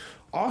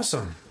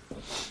 Awesome.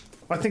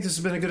 I think this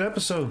has been a good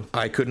episode.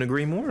 I couldn't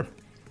agree more.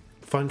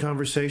 Fun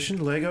conversation,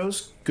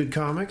 Legos, good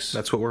comics.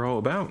 That's what we're all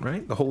about,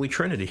 right? The Holy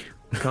Trinity.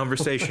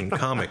 Conversation,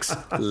 comics,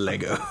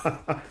 Lego.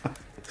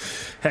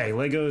 Hey,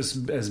 Lego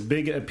is as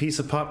big a piece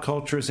of pop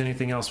culture as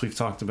anything else we've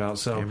talked about,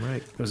 so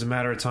it was a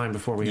matter of time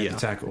before we had to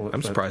tackle it.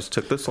 I'm surprised it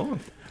took this long.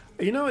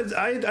 You know,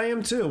 I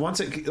am too. Once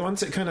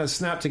it kind of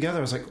snapped together,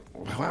 I was like,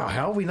 wow,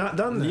 how have we not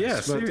done this? Yeah,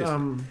 seriously.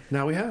 But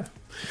now we have.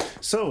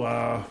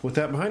 So, with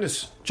that behind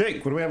us,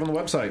 Jake, what do we have on the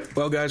website?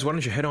 Well, guys, why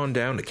don't you head on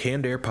down to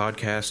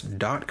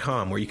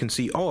cannedairpodcast.com, where you can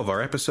see all of our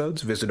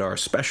episodes, visit our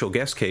special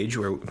guest cage,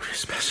 I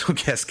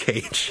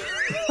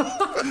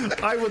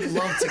would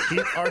love to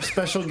keep our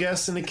special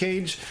guests in a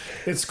cage.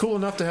 It's cool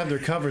enough to have their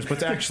covers, but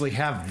to actually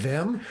have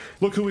them,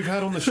 look who we've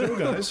had on the show,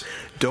 guys.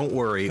 Don't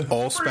worry,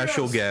 all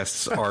special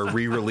guests are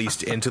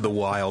re-released into the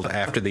wild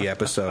after the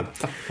episode.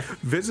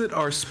 Visit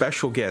our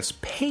special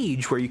guest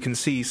page, where you can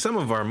see some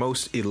of our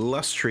most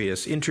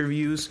illustrious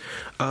interviews,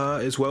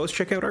 as well as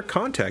check out our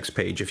contacts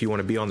page. If you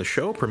want to be on the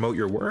show, promote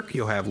your work,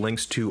 you'll have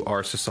links to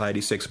our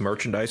Society 6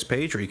 merchandise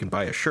page, where you can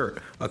buy a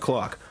shirt, a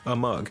clock, a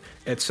mug,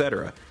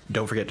 etc.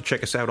 Don't forget to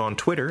check us out on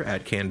Twitter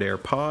at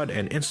CannedAirPod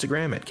and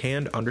Instagram at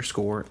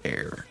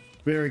canned_air.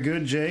 Very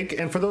good, Jake.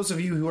 And for those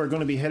of you who are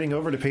going to be heading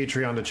over to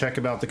Patreon to check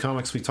about the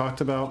comics we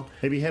talked about,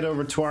 maybe head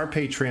over to our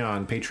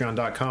Patreon,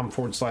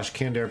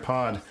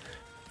 patreon.com/CannedAirPod.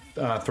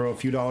 Throw a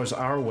few dollars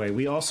our way.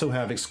 We also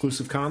have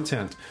exclusive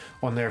content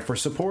on there for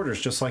supporters,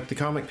 just like the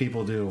comic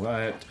people do.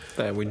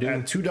 That we do.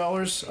 At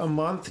 $2 a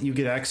month, you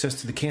get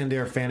access to the Canned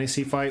Air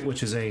Fantasy Fight,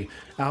 which is a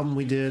album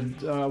we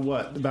did,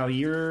 about a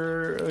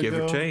year ago? Give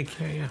or take,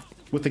 yeah.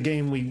 With the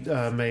game we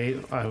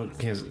made,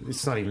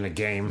 it's not even a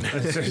game.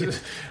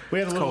 We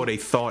had call it a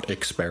thought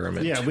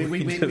experiment. Yeah,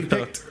 we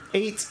picked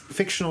 8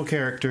 fictional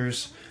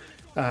characters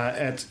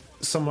at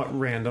somewhat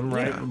random,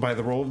 right, by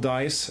the roll of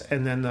dice,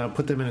 and then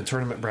put them in a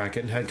tournament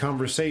bracket and had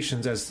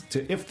conversations as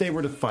to if they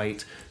were to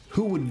fight,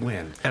 who would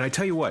win. And I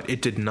tell you what,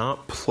 it did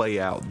not play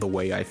out the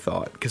way I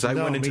thought, because I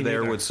went into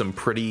there with some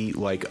pretty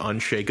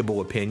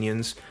unshakable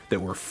opinions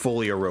that were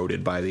fully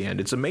eroded by the end.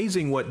 It's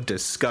amazing what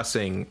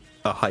discussing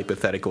a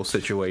hypothetical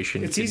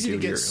situation. It's easy to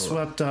get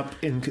swept up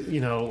in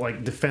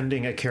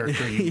defending a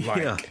character you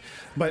like.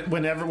 But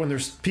when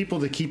there's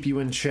people to keep you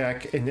in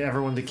check and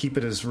everyone to keep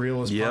it as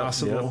real as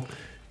possible.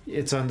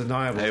 It's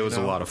undeniable. It was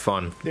a lot of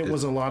fun. It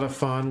was a lot of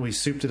fun. We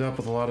souped it up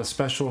with a lot of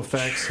special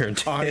effects,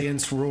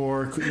 audience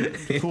roar,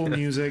 cool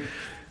music.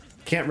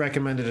 Can't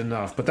recommend it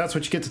enough. But that's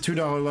what you get the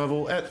 $2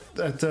 level. At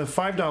the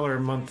 $5 a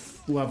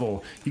month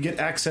level, you get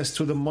access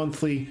to the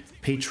monthly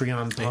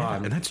Patreon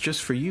pod. And that's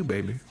just for you,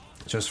 baby.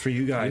 Just for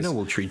you guys. You know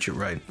we'll treat you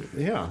right.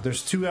 Yeah,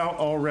 there's 2 out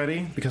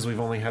already because we've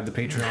only had the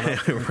Patreon up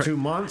for 2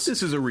 months.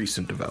 This is a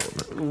recent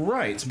development.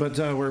 Right, but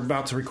we're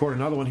about to record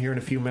another one here in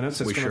a few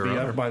minutes. It's going to be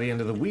up by the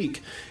end of the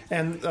week.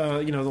 And,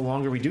 the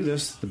longer we do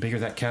this, the bigger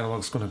that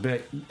catalog's going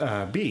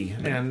to be.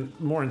 And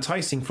more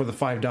enticing for the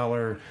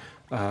 $5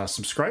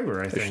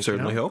 subscriber, I think. I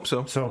certainly hope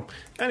so. So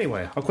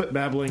anyway, I'll quit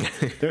babbling.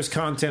 There's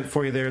content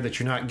for you there that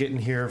you're not getting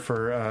here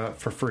for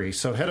free.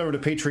 So head over to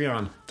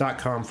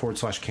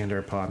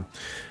patreon.com/CannedAirPod.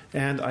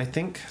 And I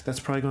think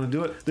that's probably going to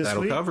do it this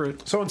week. That'll cover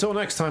it. So until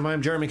next time,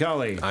 I'm Jeremy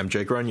Colley. I'm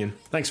Jake Runyon.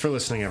 Thanks for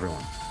listening,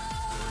 everyone.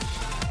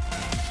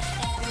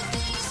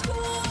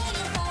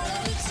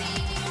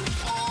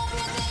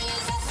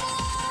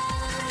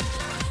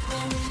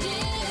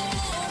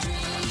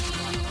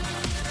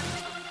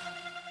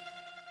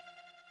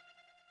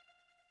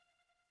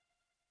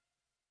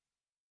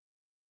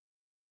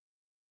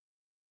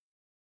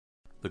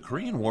 The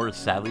Korean War has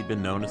sadly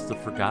been known as the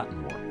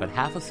Forgotten War, but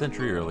half a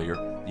century earlier,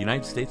 the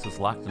United States was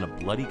locked in a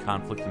bloody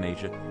conflict in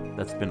Asia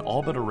that's been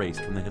all but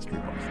erased from the history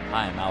books.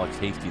 Hi, I'm Alex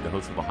Hasty, the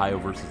host of Ohio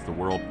vs. the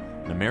World,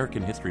 an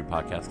American history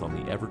podcast on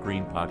the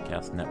Evergreen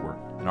Podcast Network.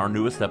 In our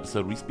newest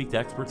episode, we speak to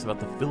experts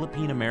about the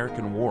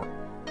Philippine-American War,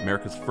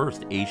 America's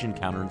first Asian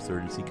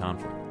counterinsurgency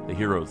conflict. The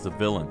heroes, the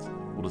villains.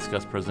 We'll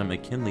discuss President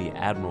McKinley,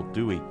 Admiral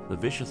Dewey, the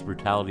vicious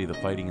brutality of the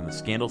fighting, and the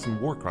scandals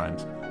and war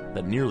crimes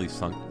that nearly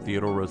sunk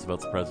Theodore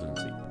Roosevelt's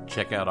presidency.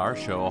 Check out our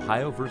show,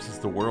 Ohio vs.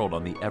 the World,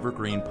 on the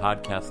Evergreen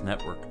Podcast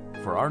Network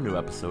for our new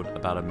episode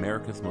about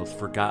America's most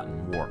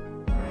forgotten war.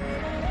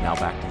 Now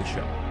back to the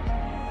show.